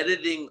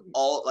 editing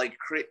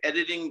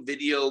editing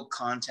video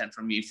content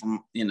for me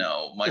from, you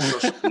know, my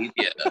social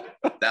media,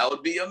 that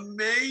would be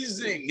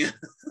amazing.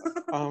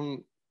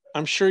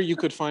 I'm sure you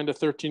could find a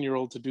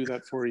 13-year-old to do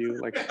that for you,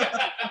 like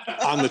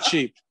on the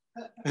cheap.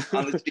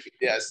 On the cheap,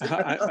 yes.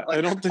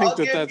 I don't think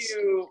that's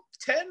you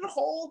 $10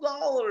 whole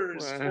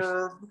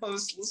for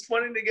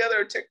putting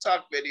together a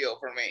TikTok video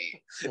for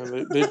me.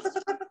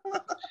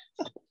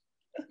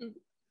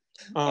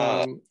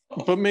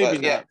 But maybe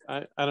not.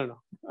 I don't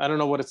know. I don't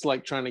know what it's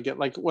like trying to get,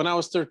 like, when I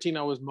was 13,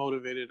 I was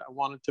motivated. I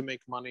wanted to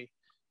make money,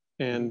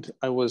 and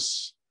I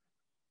was,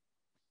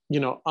 you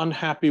know,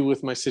 unhappy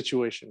with my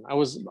situation. I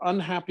was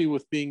unhappy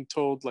with being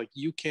told, like,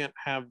 you can't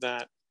have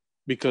that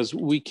because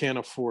we can't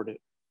afford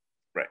it.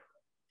 Right.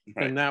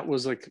 And that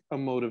was like a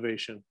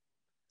motivation.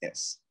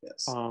 Yes.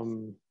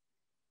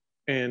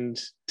 And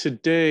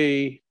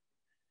today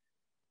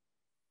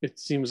it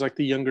seems like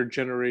the younger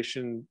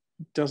generation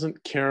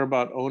doesn't care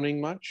about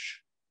owning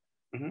much,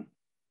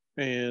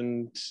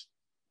 and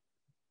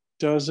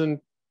doesn't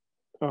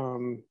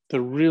I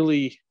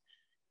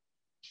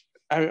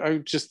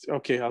just,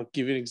 okay, I'll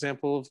give you an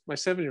example of my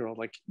 7-year-old.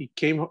 Like, he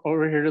came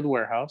over here to the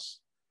warehouse,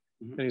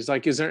 and he's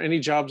like, is there any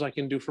jobs I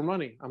can do for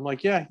money? I'm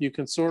like, yeah, you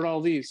can sort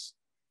all these.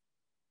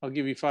 I'll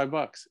give you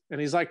 $5.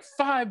 And he's like,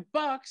 $5?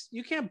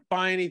 You can't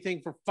buy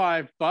anything for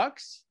 $5.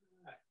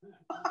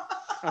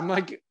 I'm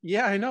like,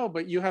 yeah, I know,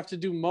 but you have to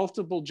do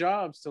multiple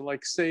jobs to,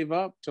 like, save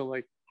up to,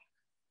 like,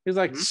 he's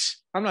like,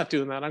 I'm not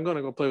doing that. I'm going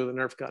to go play with a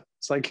Nerf gun.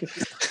 It's like,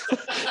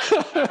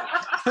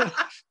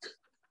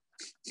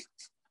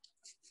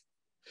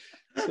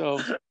 so.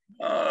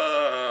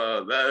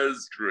 Oh, that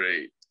is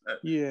great.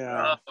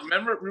 Yeah.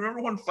 Remember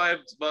when $5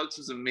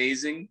 was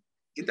amazing?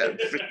 You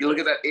look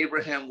at that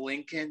Abraham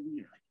Lincoln.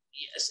 You're like,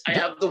 yes, I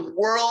have the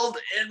world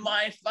in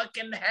my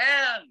fucking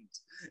hand.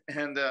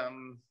 And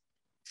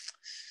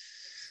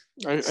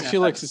I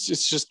feel like it's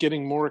just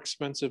getting more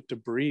expensive to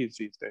breathe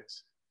these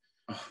days.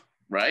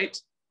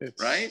 Right?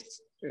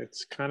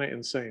 It's kind of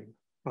insane.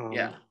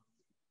 No,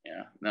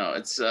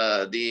 it's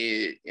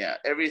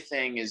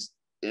everything is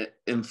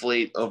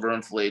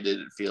overinflated.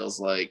 It feels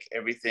like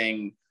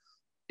everything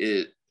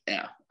is.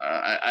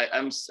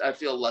 I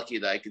feel lucky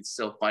that I could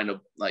still find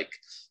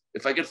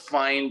if I could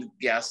find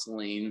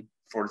gasoline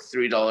for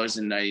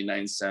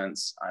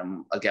 $3.99,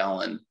 I'm a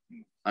gallon.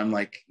 I'm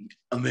like,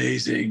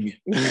 amazing.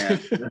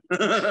 Like,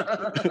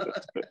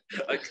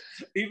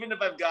 even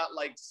if I've got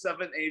like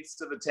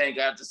 7/8 of a tank,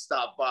 I have to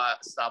stop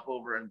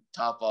over and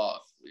top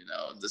off, you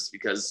know, just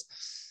because,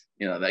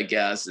 you know, that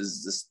gas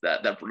is just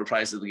that the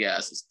price of the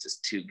gas is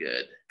just too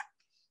good.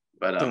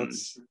 But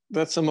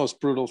that's the most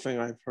brutal thing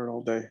I've heard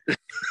all day.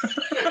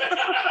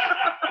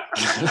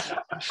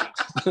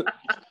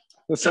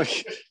 It's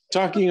like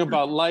talking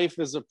about life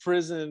as a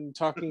prison,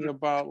 talking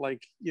about,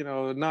 like, you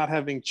know, not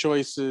having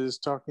choices,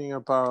 talking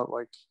about,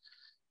 like,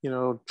 you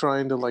know,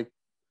 trying to, like,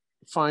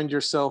 find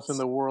yourself in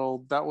the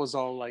world. That was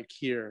all, like,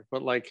 here.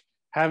 But, like,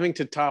 having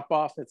to top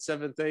off at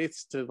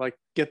 7/8 to, like,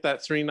 get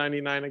that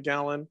 $3.99 a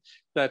gallon,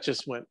 that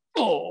just went,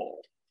 oh.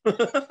 Well,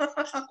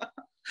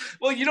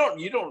 I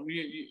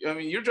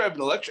mean, you're driving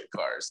electric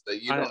cars, so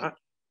you don't.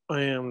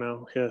 I am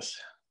now, yes.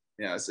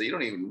 Yeah, so you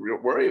don't even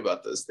worry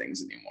about those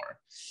things anymore.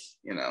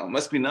 You know,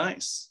 must be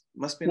nice.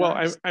 Well,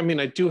 nice. I mean,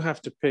 I do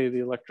have to pay the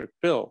electric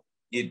bill.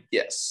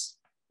 Yes.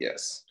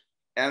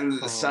 And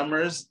the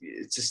summers,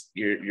 it's just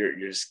you're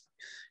just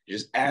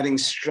adding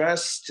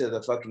stress to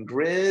the fucking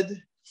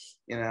grid.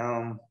 You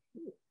know,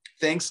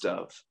 thanks,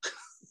 Dove.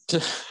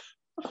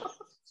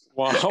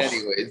 Wow.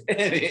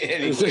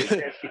 Anyways.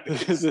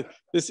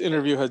 This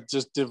interview has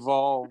just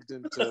devolved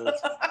into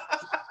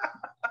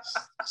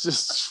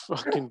just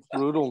fucking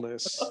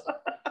brutalness.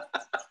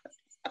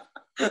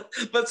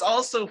 But it's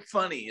also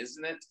funny,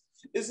 isn't it?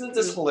 Isn't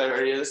this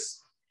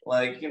hilarious?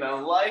 Like, you know,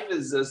 life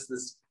is just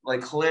this,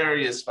 like,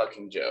 hilarious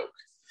fucking joke.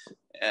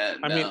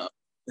 And I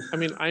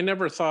mean, I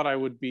never thought I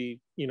would be,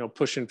 you know,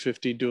 pushing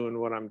 50 doing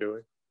what I'm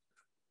doing,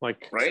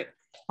 like, right,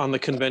 on the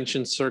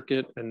convention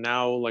circuit, and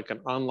now, like, an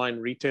online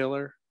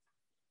retailer.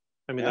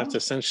 I mean, that's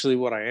essentially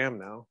what I am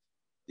now.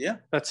 Yeah,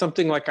 that's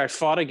something, like, I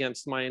fought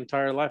against my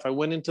entire life. I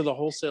went into the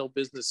wholesale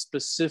business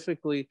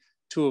specifically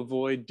to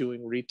avoid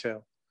doing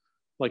retail,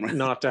 like,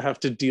 not to have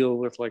to deal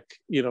with, like,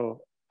 you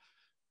know,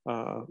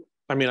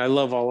 I mean, I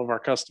love all of our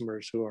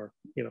customers who are,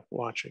 you know,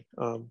 watching,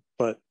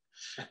 but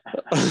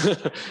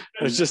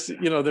it's just,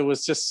 you know, there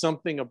was just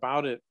something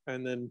about it.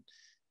 And then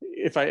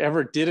if I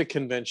ever did a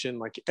convention,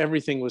 like,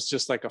 everything was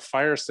just like a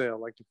fire sale.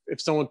 Like, if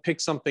someone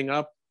picked something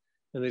up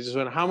and they just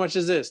went, how much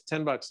is this?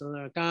 $10. And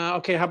they're like,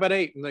 okay, how about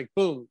 8? And, like,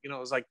 boom, you know,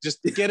 it was like,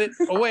 just get it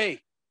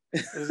away.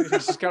 It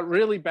just got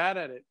really bad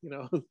at it, you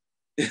know.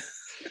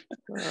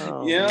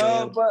 Oh, yeah,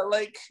 man. But,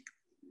 like,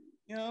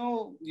 you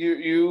know,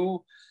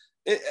 you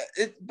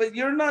But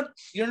you're not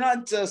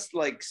just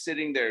like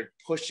sitting there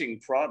pushing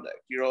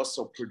product. You're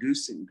also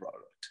producing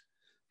product,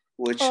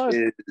 which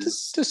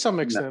is to some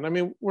extent. I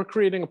mean, we're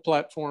creating a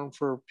platform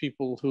for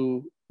people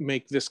who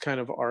make this kind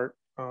of art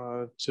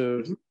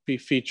to be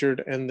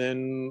featured, and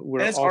then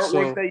we're it's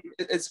also artwork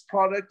it's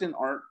product and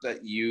art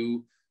that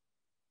you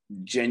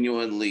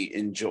genuinely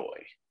enjoy.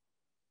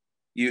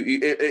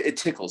 It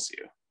tickles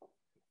you.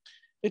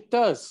 It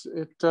does.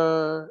 It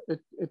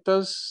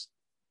does.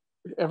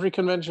 Every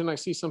convention, I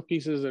see some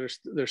pieces that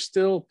they're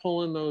still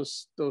pulling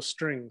those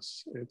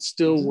strings. It's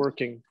still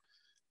working.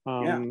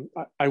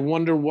 I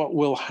wonder what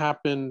will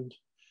happen.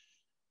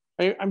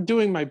 I'm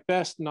doing my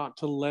best not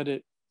to let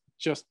it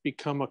just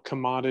become a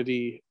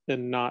commodity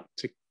and not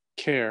to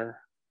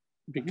care,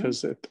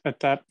 because at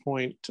that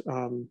point,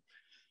 I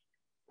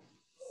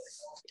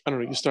don't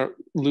know, you start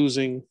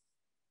losing,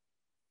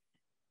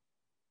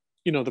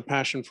 the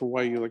passion for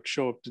why you like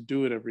show up to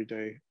do it every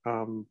day.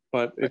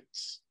 But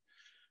it's,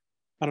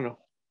 I don't know.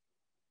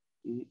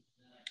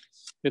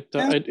 It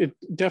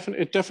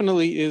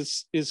definitely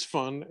is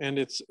fun, and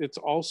it's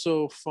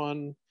also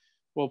fun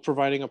while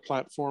providing a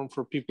platform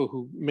for people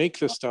who make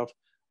this stuff,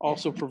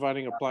 also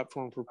providing a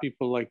platform for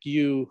people like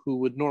you who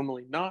would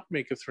normally not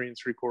make a 3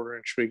 3/4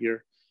 inch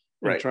figure,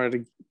 and try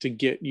to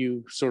get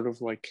you sort of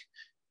like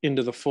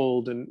into the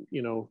fold and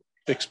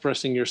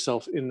expressing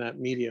yourself in that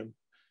medium.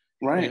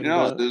 Right.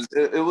 And,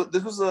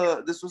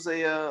 this was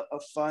a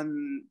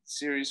fun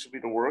series for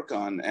me to work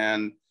on,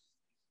 and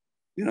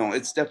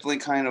it's definitely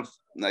kind of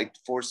like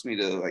forced me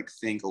to like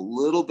think a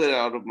little bit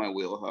out of my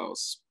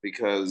wheelhouse,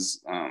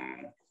 because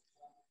I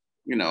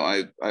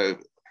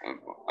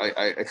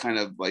kind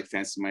of like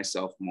fancy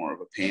myself more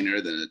of a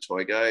painter than a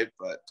toy guy,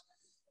 but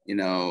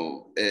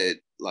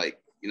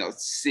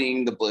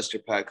seeing the blister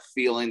pack,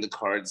 feeling the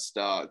card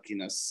stock,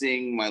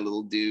 seeing my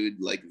little dude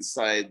like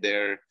inside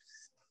there,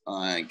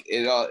 like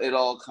it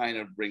all kind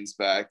of brings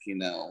back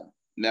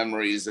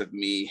memories of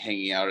me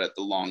hanging out at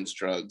the long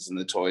strugs in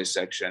the toy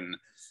section,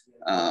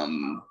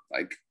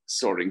 like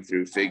sorting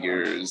through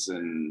figures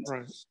and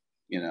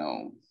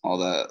all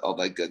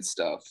that good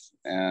stuff.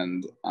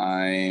 And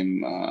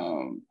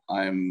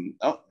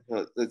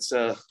it's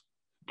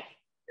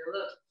Hey,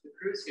 look, the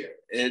crew's here.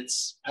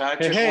 It's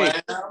Patrick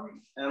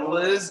Lamb and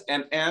Liz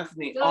and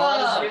Anthony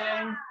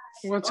Osborne.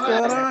 What's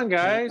going on,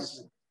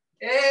 guys?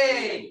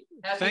 Hey,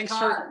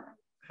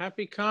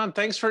 Happy Con.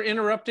 Thanks for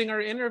interrupting our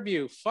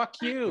interview.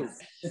 Fuck you.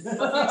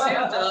 Fuck you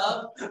too,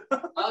 Dub.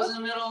 I was in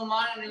the middle of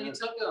mine and then you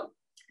took them.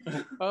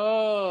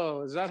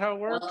 Oh, is that how it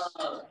works?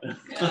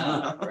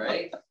 Yeah,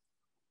 right.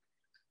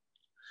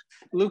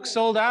 Luke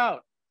sold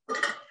out. Oh,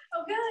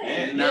 good.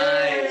 Hey,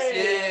 nice.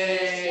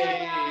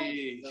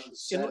 Yay.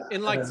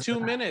 In like 2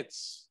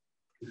 minutes.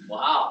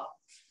 Wow.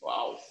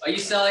 Are you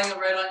selling it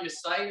right on your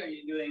site, or are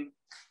you doing?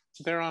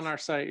 They're on our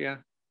site, yeah.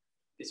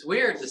 It's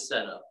weird to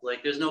set up.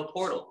 Like, there's no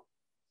portal.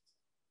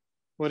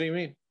 What do you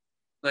mean?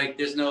 Like,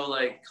 there's no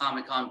like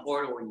Comic-Con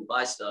portal where you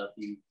buy stuff.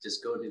 You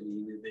just go to the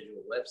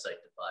individual website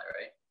to buy,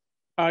 right?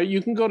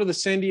 You can go to the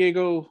San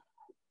Diego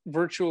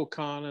Virtual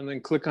Con and then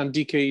click on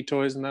DKE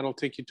Toys, and that'll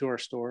take you to our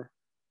store.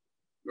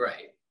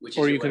 Right.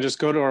 Or you can just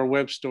go to our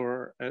web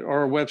store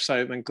or our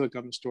website and then click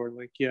on the store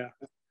link. Yeah.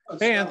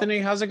 Hey, Anthony,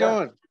 how's it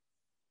going?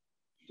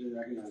 Didn't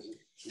recognize it.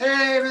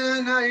 Hey,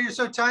 man, you're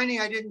so tiny,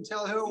 I didn't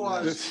tell who it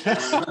was.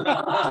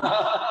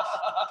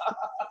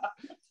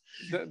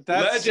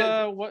 That's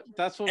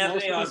what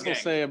most people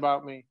say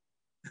about me.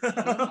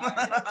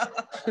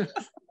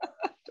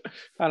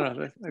 I don't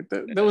know.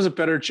 There was a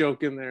better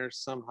joke in there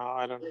somehow.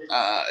 I don't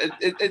know.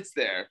 It's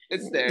there.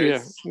 It's there.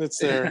 Yeah, it's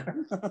there.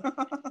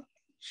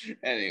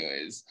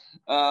 Anyways,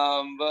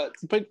 but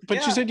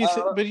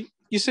yeah,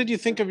 you said you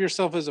think of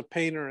yourself as a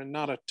painter and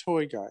not a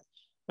toy guy.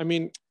 I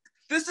mean,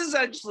 this is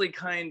actually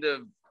kind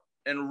of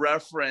in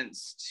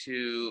reference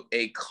to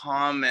a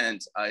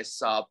comment I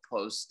saw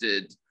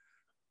posted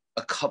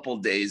a couple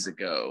days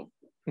ago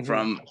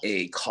from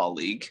a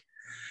colleague.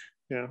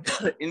 Yeah.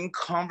 In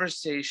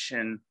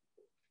conversation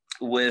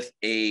with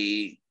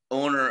a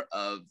owner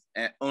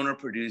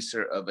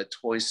producer of a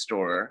toy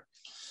store,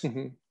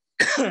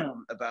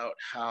 about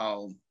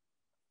how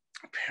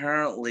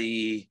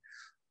apparently,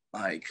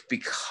 like,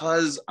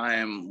 because I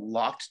am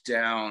locked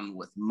down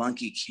with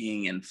Monkey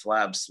King and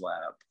Flab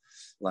Slab,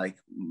 like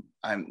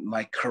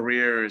my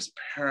career is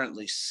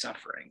apparently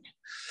suffering,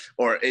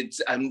 or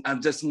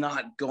I'm just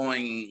not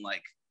going,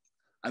 like,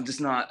 I'm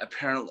just not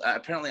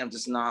apparently I'm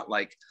just not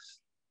like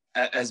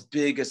as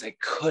big as I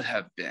could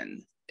have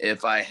been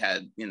if I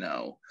had,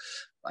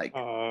 like.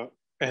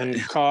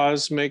 And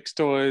Cause makes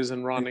toys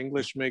and Ron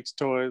English makes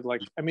toys. Like,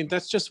 I mean,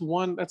 that's just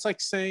one. That's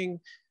like saying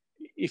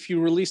if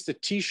you released a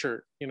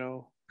T-shirt,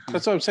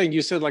 that's what I'm saying.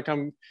 You said like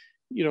I'm,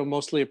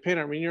 mostly a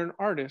painter. I mean, you're an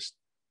artist,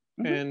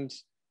 and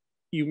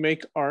you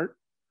make art,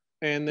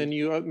 and then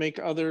you make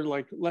other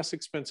like less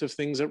expensive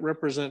things that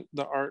represent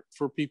the art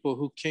for people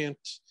who can't,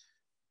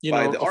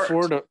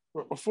 afford a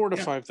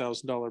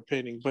 $5,000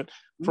 painting. But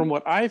from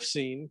what I've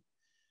seen,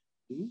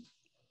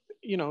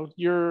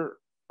 your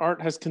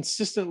art has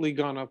consistently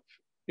gone up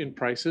in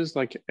prices.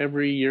 Like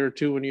every year or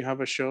two when you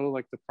have a show,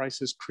 like the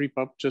prices creep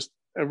up just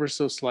ever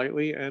so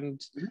slightly, and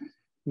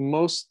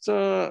most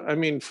I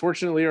mean,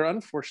 fortunately or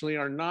unfortunately,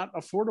 are not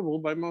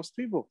affordable by most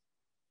people.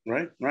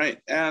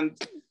 Right. And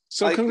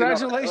so like,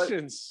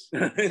 congratulations.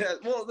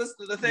 Well,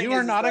 the thing you is,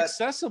 are not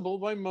accessible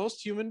by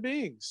most human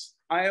beings.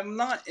 I am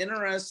not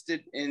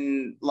interested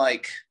in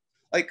like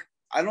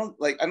I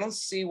don't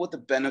see what the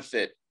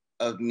benefit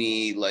of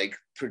me like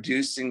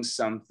producing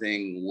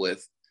something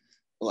with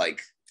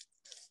like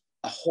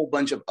a whole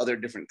bunch of other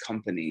different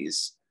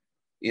companies,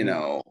 you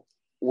know,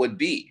 would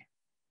be.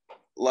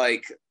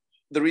 Like,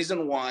 the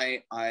reason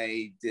why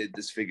I did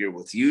this figure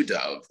with you,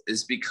 Dove,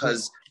 is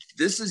because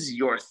this is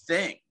your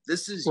thing.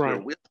 This is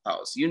your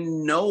wheelhouse. You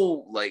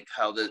know, like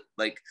how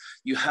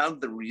you have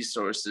the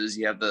resources,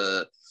 you have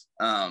the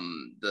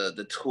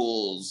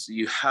tools,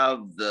 you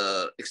have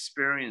the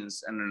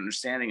experience and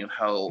understanding of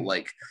how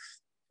like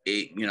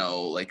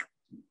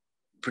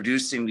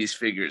producing these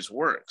figures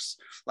works.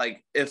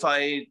 Like if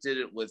I did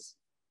it with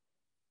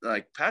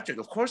like Patrick,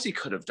 of course he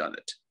could have done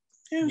it.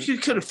 He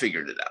could have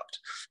figured it out,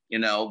 you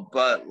know,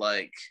 but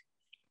like,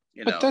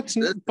 you know, this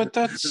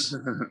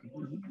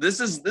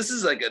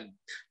is like a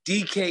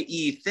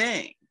DKE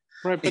thing.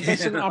 Right, but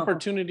that's an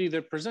opportunity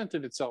that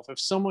presented itself. If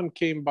someone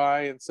came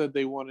by and said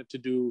they wanted to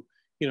do,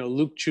 you know,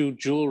 Luke Chueh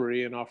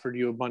jewelry and offered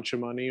you a bunch of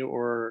money,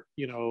 or,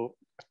 you know,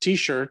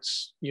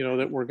 t-shirts, you know,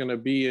 that were going to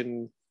be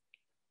in,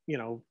 you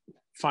know,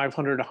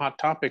 500 Hot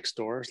Topic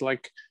stores,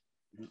 like,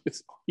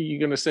 it's, you're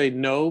going to say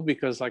no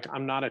because like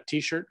I'm not a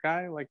t-shirt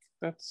guy? Like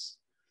that's...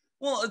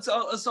 Well, it's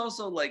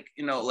also like,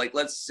 you know, like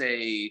let's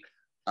say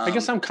I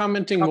guess I'm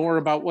commenting more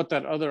about what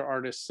that other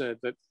artist said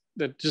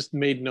that just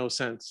made no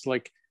sense.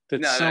 Like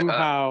that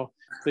somehow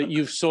that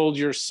you've sold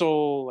your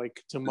soul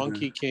like to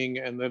Monkey King,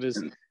 and that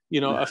is,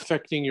 you know,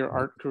 affecting your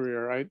art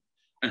career, right?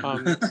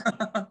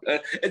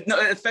 It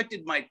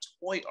affected my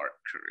toy art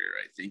career,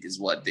 I think is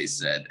what they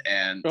said.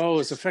 And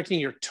it's affecting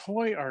your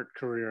toy art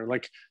career.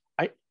 Like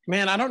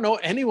I don't know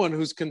anyone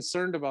who's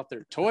concerned about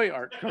their toy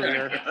art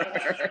career.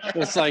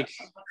 It's like,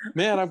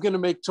 man, I'm going to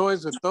make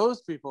toys with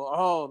those people.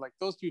 Oh, like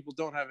those people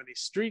don't have any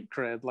street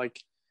cred. Like,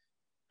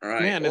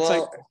 man, it's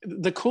like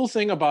the cool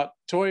thing about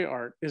toy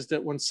art is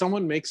that when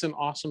someone makes an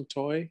awesome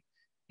toy,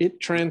 it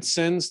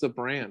transcends the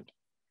brand.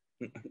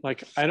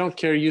 Like, I don't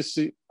care. You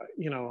see,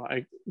 you know,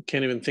 I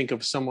can't even think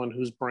of someone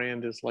whose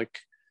brand is like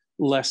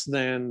less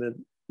than that,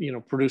 you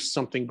know, produced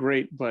something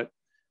great, but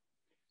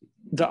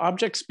the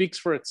object speaks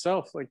for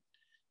itself. Like,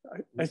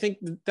 I think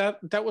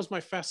that was my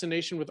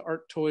fascination with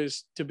art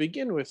toys to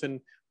begin with, and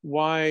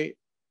why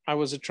I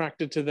was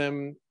attracted to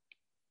them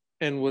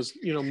and was,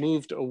 you know,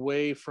 moved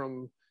away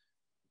from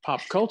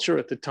pop culture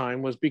at the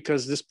time, was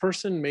because this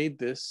person made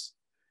this.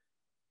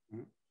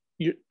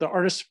 The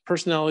artist's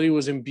personality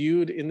was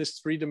imbued in this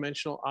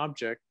three-dimensional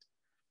object.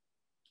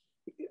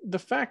 The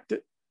fact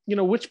that, you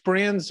know, which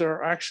brands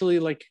are actually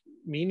like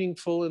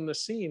meaningful in the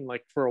scene,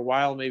 like for a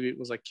while, maybe it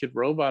was like Kid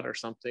Robot or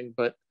something,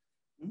 but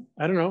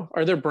I don't know.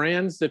 Are there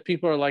brands that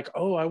people are like,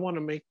 oh, I want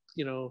to make,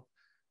 you know,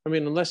 I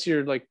mean, unless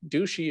you're like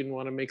douchey and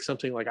want to make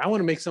something like, I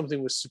want to make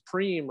something with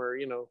Supreme, or,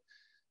 you know,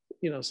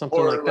 something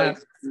or like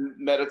that.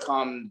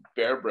 Metacom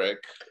Bear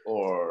Brick,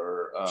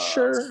 or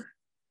sure,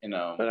 you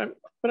know.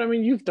 But I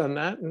mean, you've done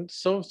that, and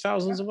so have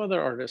thousands of other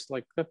artists.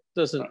 Like that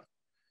doesn't.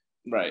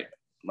 Right.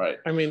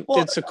 I mean,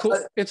 well, it's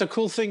a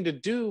cool thing to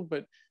do,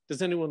 but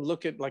does anyone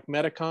look at like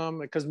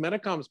Metacom? Because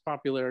Metacom's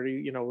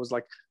popularity, you know, was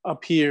like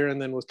up here and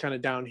then was kind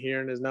of down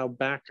here and is now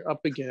back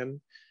up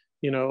again.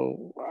 You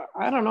know,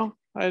 I don't know.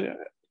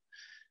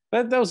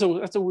 That's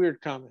a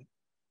weird comment.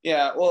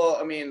 Yeah, well,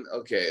 I mean,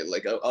 okay,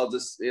 like I'll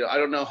just, you know, I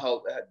don't know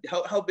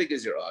how big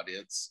is your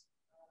audience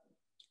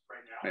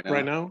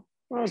right now?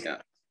 Well, yeah.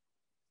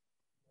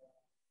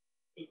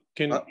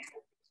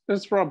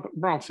 It's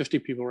around 50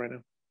 people right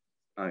now.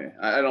 Okay.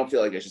 I don't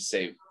feel like I should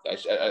say. I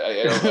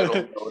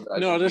don't know.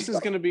 No, this is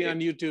going to be on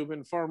YouTube,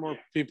 and far more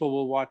people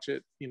will watch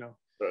it. You know.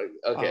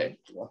 Okay.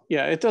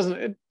 Yeah, it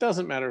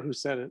doesn't matter who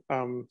said it.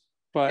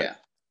 But yeah.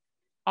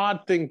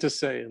 Odd thing to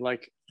say,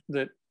 like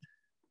that,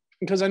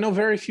 because I know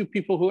very few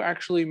people who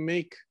actually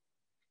make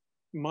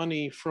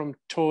money from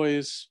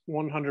toys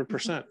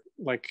 100%.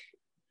 Like.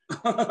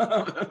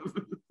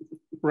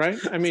 Right?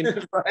 I mean,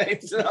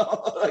 right.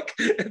 So, like,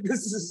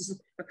 this is.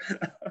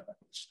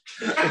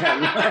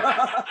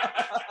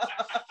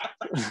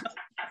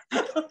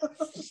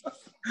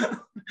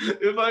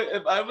 If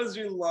I was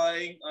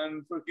relying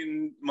on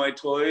fucking my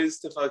toys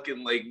to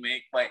fucking like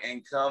make my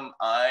income,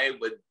 I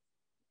would.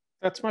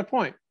 That's my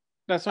point.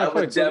 That's my point. I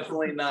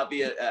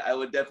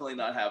would definitely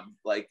not have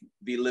like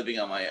be living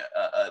on my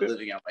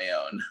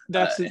own.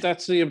 That's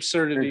the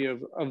absurdity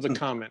of the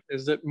comment,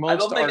 is that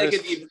most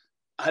artists.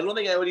 I don't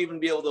think I would even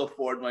be able to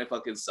afford my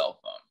fucking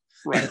cell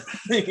phone. Right.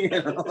 You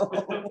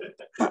know?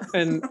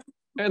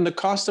 And the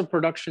cost of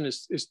production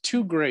is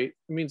too great.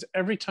 It means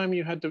every time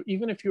you had to,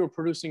 even if you were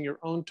producing your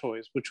own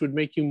toys, which would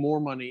make you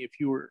more money if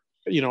you were,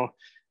 you know,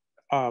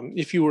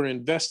 if you were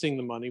investing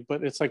the money,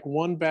 but it's like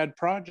one bad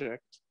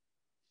project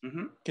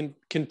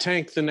can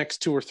tank the next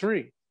two or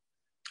three.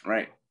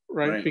 Right.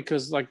 right?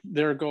 Because like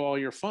there go all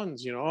your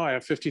funds, you know, I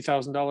have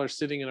 $50,000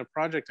 sitting in a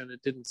project and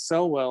it didn't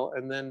sell well.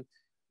 And then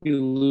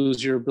you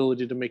lose your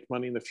ability to make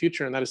money in the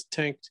future. And that has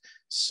tanked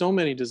so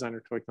many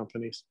designer toy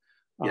companies.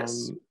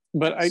 Yes.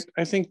 But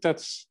I think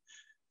that's,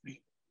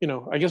 you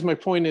know, I guess my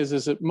point is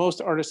that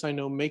most artists I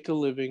know make a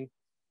living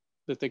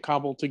that they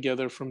cobble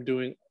together from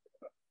doing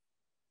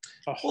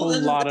a whole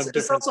lot of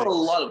different It's also things. a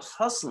lot of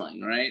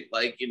hustling, right?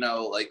 Like, you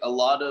know, like a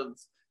lot of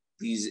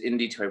these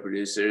indie toy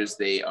producers,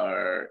 they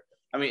are,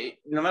 I mean,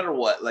 no matter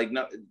what, like,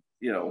 no,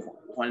 you know,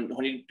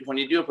 when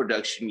you do a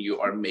production, you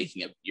are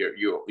making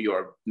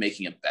you're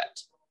making a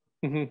bet.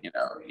 Mm-hmm. You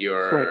know,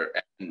 you're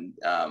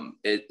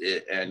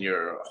and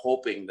you're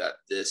hoping that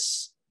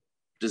this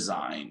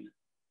design,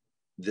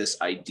 this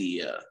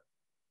idea,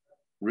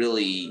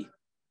 really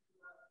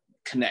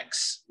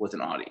connects with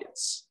an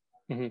audience.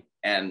 Mm-hmm.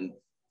 And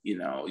you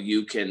know,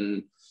 you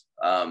can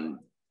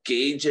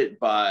gauge it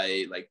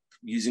by like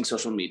using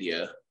social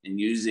media and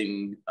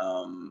using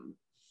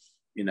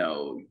you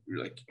know,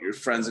 like your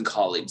friends and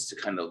colleagues to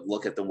kind of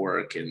look at the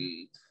work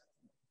and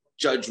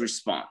judge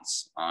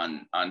response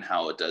on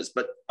how it does.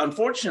 But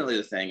unfortunately,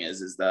 the thing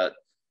is that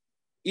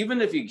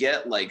even if you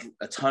get like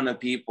a ton of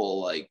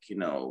people like you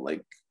know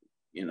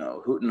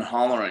hooting and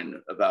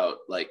hollering about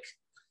like,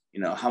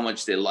 you know, how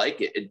much they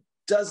like it, it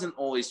doesn't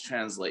always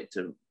translate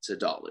to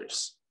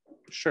dollars.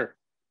 Sure.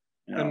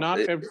 You know,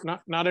 and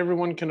not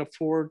everyone can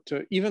afford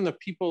to, even the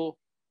people,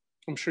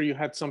 I'm sure you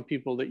had some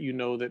people that, you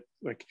know, that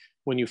like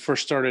when you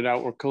first started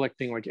out were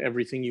collecting like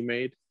everything you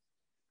made.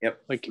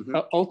 Yep. Like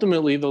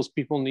ultimately those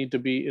people need to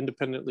be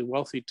independently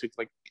wealthy to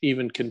like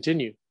even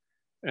continue.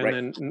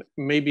 And then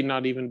maybe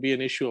not even be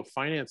an issue of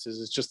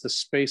finances. It's just the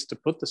space to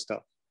put the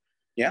stuff.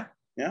 Yeah.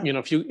 Yeah. You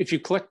know, if you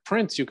collect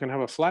prints, you can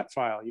have a flat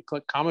file. You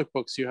collect comic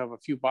books, you have a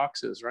few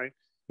boxes, right?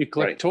 You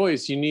collect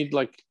toys, you need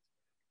like,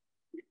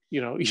 you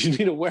know, you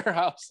need a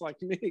warehouse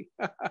like me.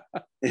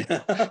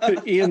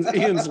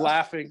 Ian's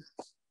laughing.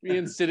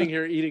 Ian's sitting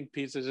here eating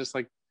pizza, just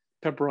like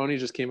pepperoni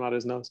just came out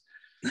his nose.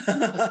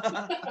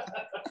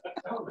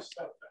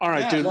 All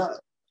right, dude.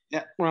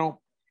 Yeah.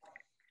 Well,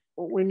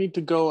 we need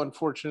to go,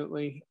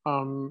 unfortunately.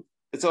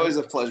 It's always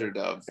a pleasure,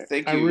 Dove.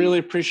 Thank you. I really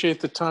appreciate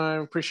the time.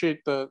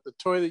 Appreciate the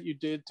toy that you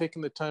did,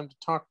 taking the time to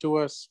talk to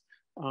us.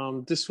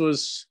 This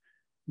was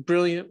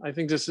brilliant. I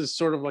think this is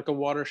sort of like a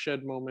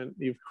watershed moment.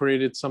 You've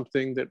created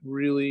something that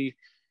really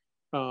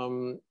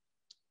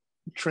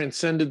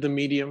transcended the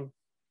medium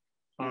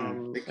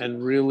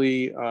and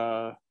really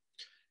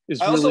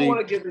is. I also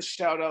want to give a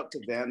shout out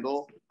to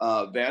Vandal.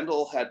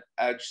 Vandal had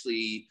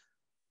actually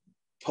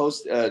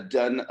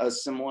done a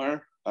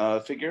similar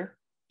figure,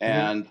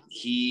 and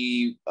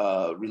he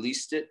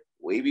released it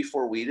way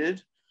before we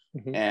did.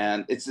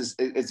 And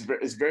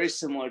it's very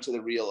similar to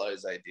the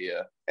Realize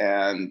idea,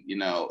 and you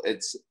know,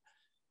 it's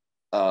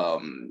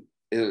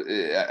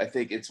I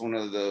think it's one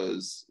of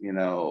those, you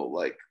know,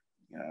 like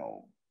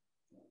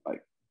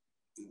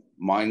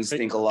minds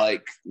think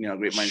alike, you know,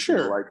 great minds think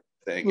alike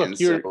thing. Look, and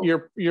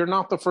you're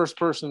not the first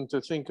person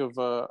to think of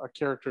a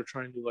character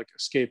trying to like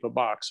escape a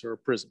box or a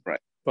prison, right?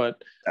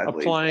 But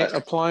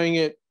applying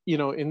it, you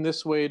know, in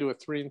this way to a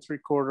 3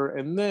 3/4,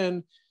 and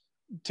then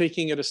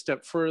taking it a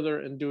step further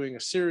and doing a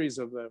series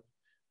of them,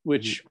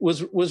 which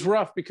was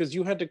rough because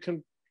you had to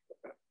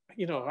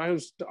you know,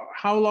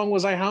 how long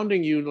was I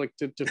hounding you like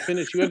to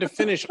finish? You had to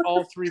finish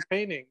all 3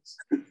 paintings,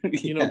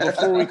 you know,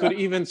 before we could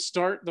even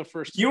start the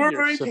first. You were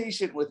very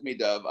patient with me,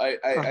 Dove.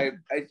 I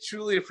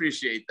truly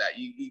appreciate that.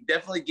 You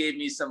definitely gave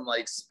me some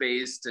like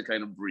space to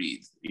kind of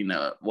breathe, you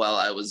know, while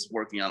I was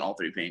working on all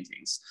 3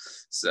 paintings.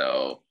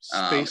 So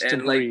space to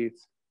breathe.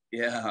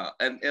 Yeah,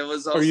 and it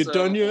was also. Are you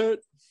done yet?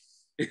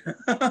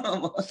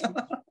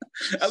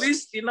 At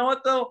least, you know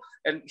what though,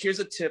 and here's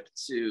a tip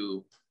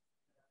to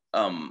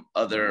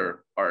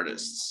other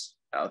artists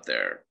out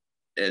there,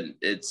 and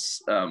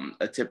it's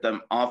a tip that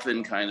I'm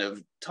often kind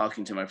of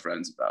talking to my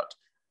friends about.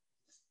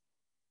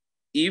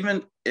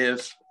 Even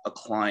if a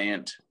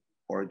client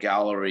or a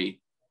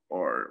gallery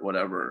or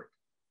whatever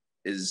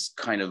is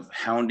kind of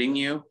hounding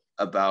you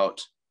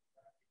about,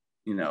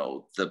 you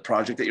know, the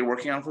project that you're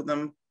working on for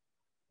them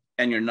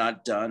and you're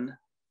not done,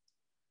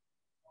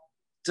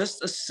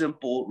 just a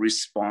simple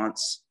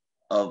response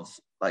of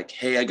like,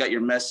 hey, I got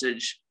your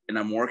message and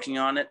I'm working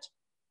on it,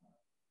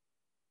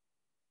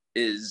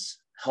 is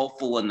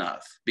helpful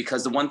enough.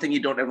 Because the one thing you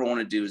don't ever want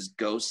to do is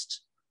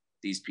ghost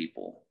these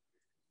people.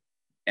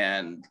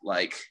 And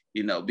like,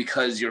 you know,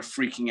 because you're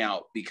freaking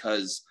out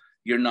because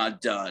you're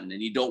not done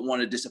and you don't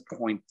want to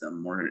disappoint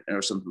them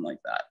or something like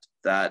that.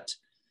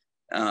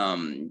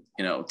 You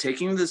know,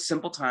 taking the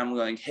simple time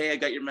going, hey, I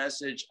got your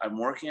message, I'm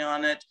working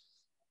on it.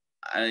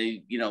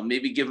 I, you know,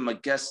 maybe give them a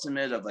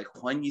guesstimate of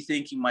like when you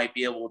think you might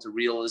be able to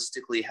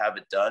realistically have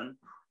it done,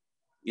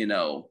 you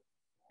know,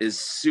 is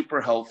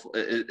super helpful.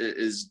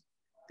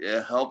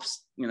 It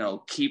helps, you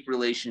know, keep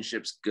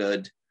relationships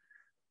good,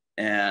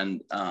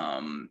 and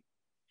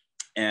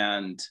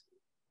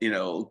you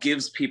know,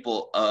 gives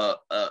people the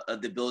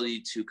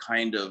ability to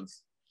kind of,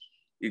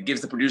 it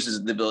gives the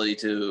producers the ability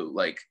to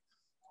like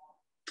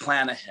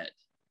plan ahead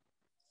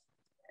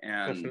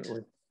And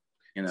definitely.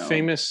 You know,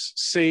 famous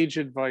sage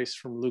advice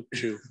from Luke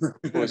Chueh,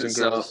 boys and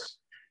girls. So,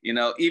 you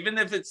know, even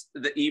if it's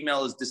the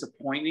email is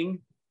disappointing,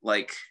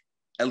 like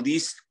at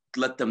least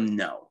let them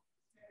know,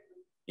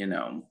 you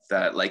know,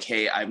 that like,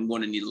 hey, I'm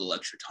going to need a little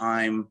extra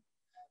time.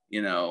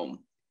 You know,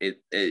 it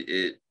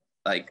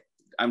like,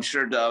 I'm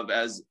sure Dove,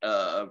 as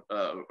a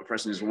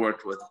person who's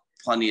worked with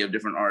plenty of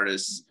different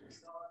artists,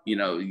 you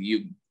know,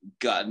 you've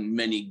gotten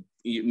many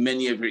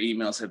of your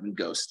emails have been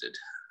ghosted.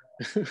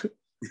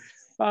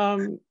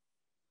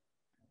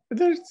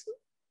 There's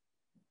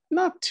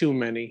not too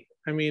many.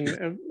 I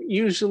mean,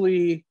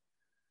 usually,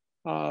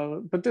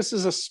 but this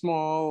is a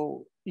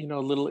small, you know,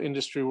 little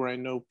industry where I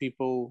know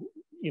people,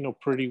 you know,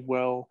 pretty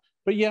well.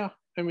 But yeah,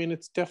 I mean,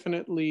 it's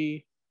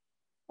definitely.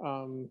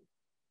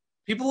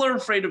 People are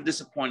afraid of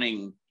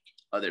disappointing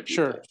other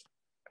people. Sure.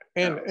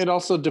 And it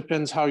also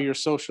depends how you're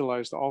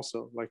socialized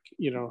also. Like,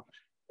 you know,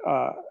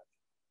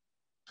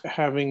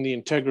 having the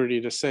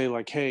integrity to say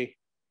like, hey,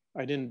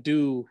 I didn't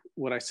do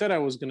what I said I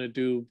was going to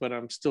do, but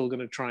I'm still going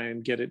to try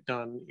and get it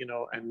done, you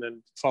know, and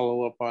then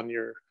follow up on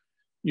your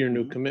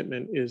new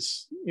commitment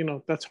is, you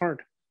know, that's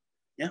hard.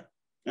 Yeah.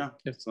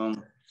 It's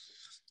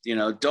you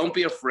know, don't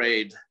be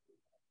afraid,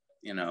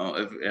 you know,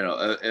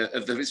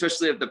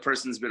 especially if the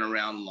person's been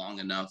around long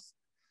enough,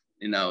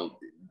 you know,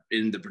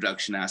 in the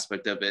production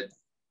aspect of it,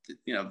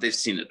 you know, they've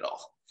seen it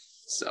all.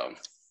 So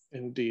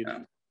indeed.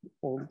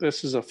 Well,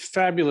 this is a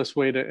fabulous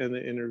way to end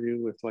the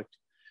interview with like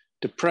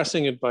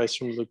depressing advice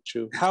from Luke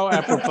Chueh. How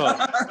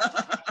apropos.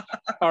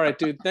 All right,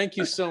 dude. Thank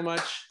you so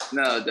much.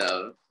 No,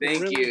 Dove.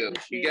 Thank you.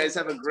 You guys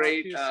have a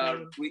great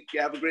week.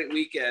 Have a great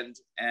weekend.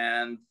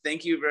 And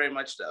thank you very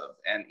much, Dove,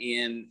 and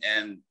Ian,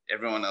 and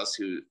everyone else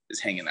who is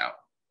hanging out.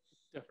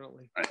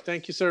 Definitely. All right.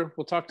 Thank you, sir.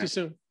 We'll talk to you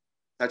soon.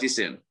 Talk to you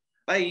soon.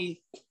 Bye.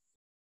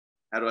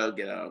 How do I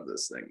get out of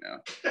this thing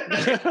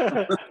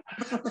now?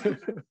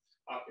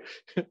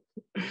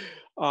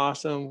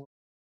 Awesome.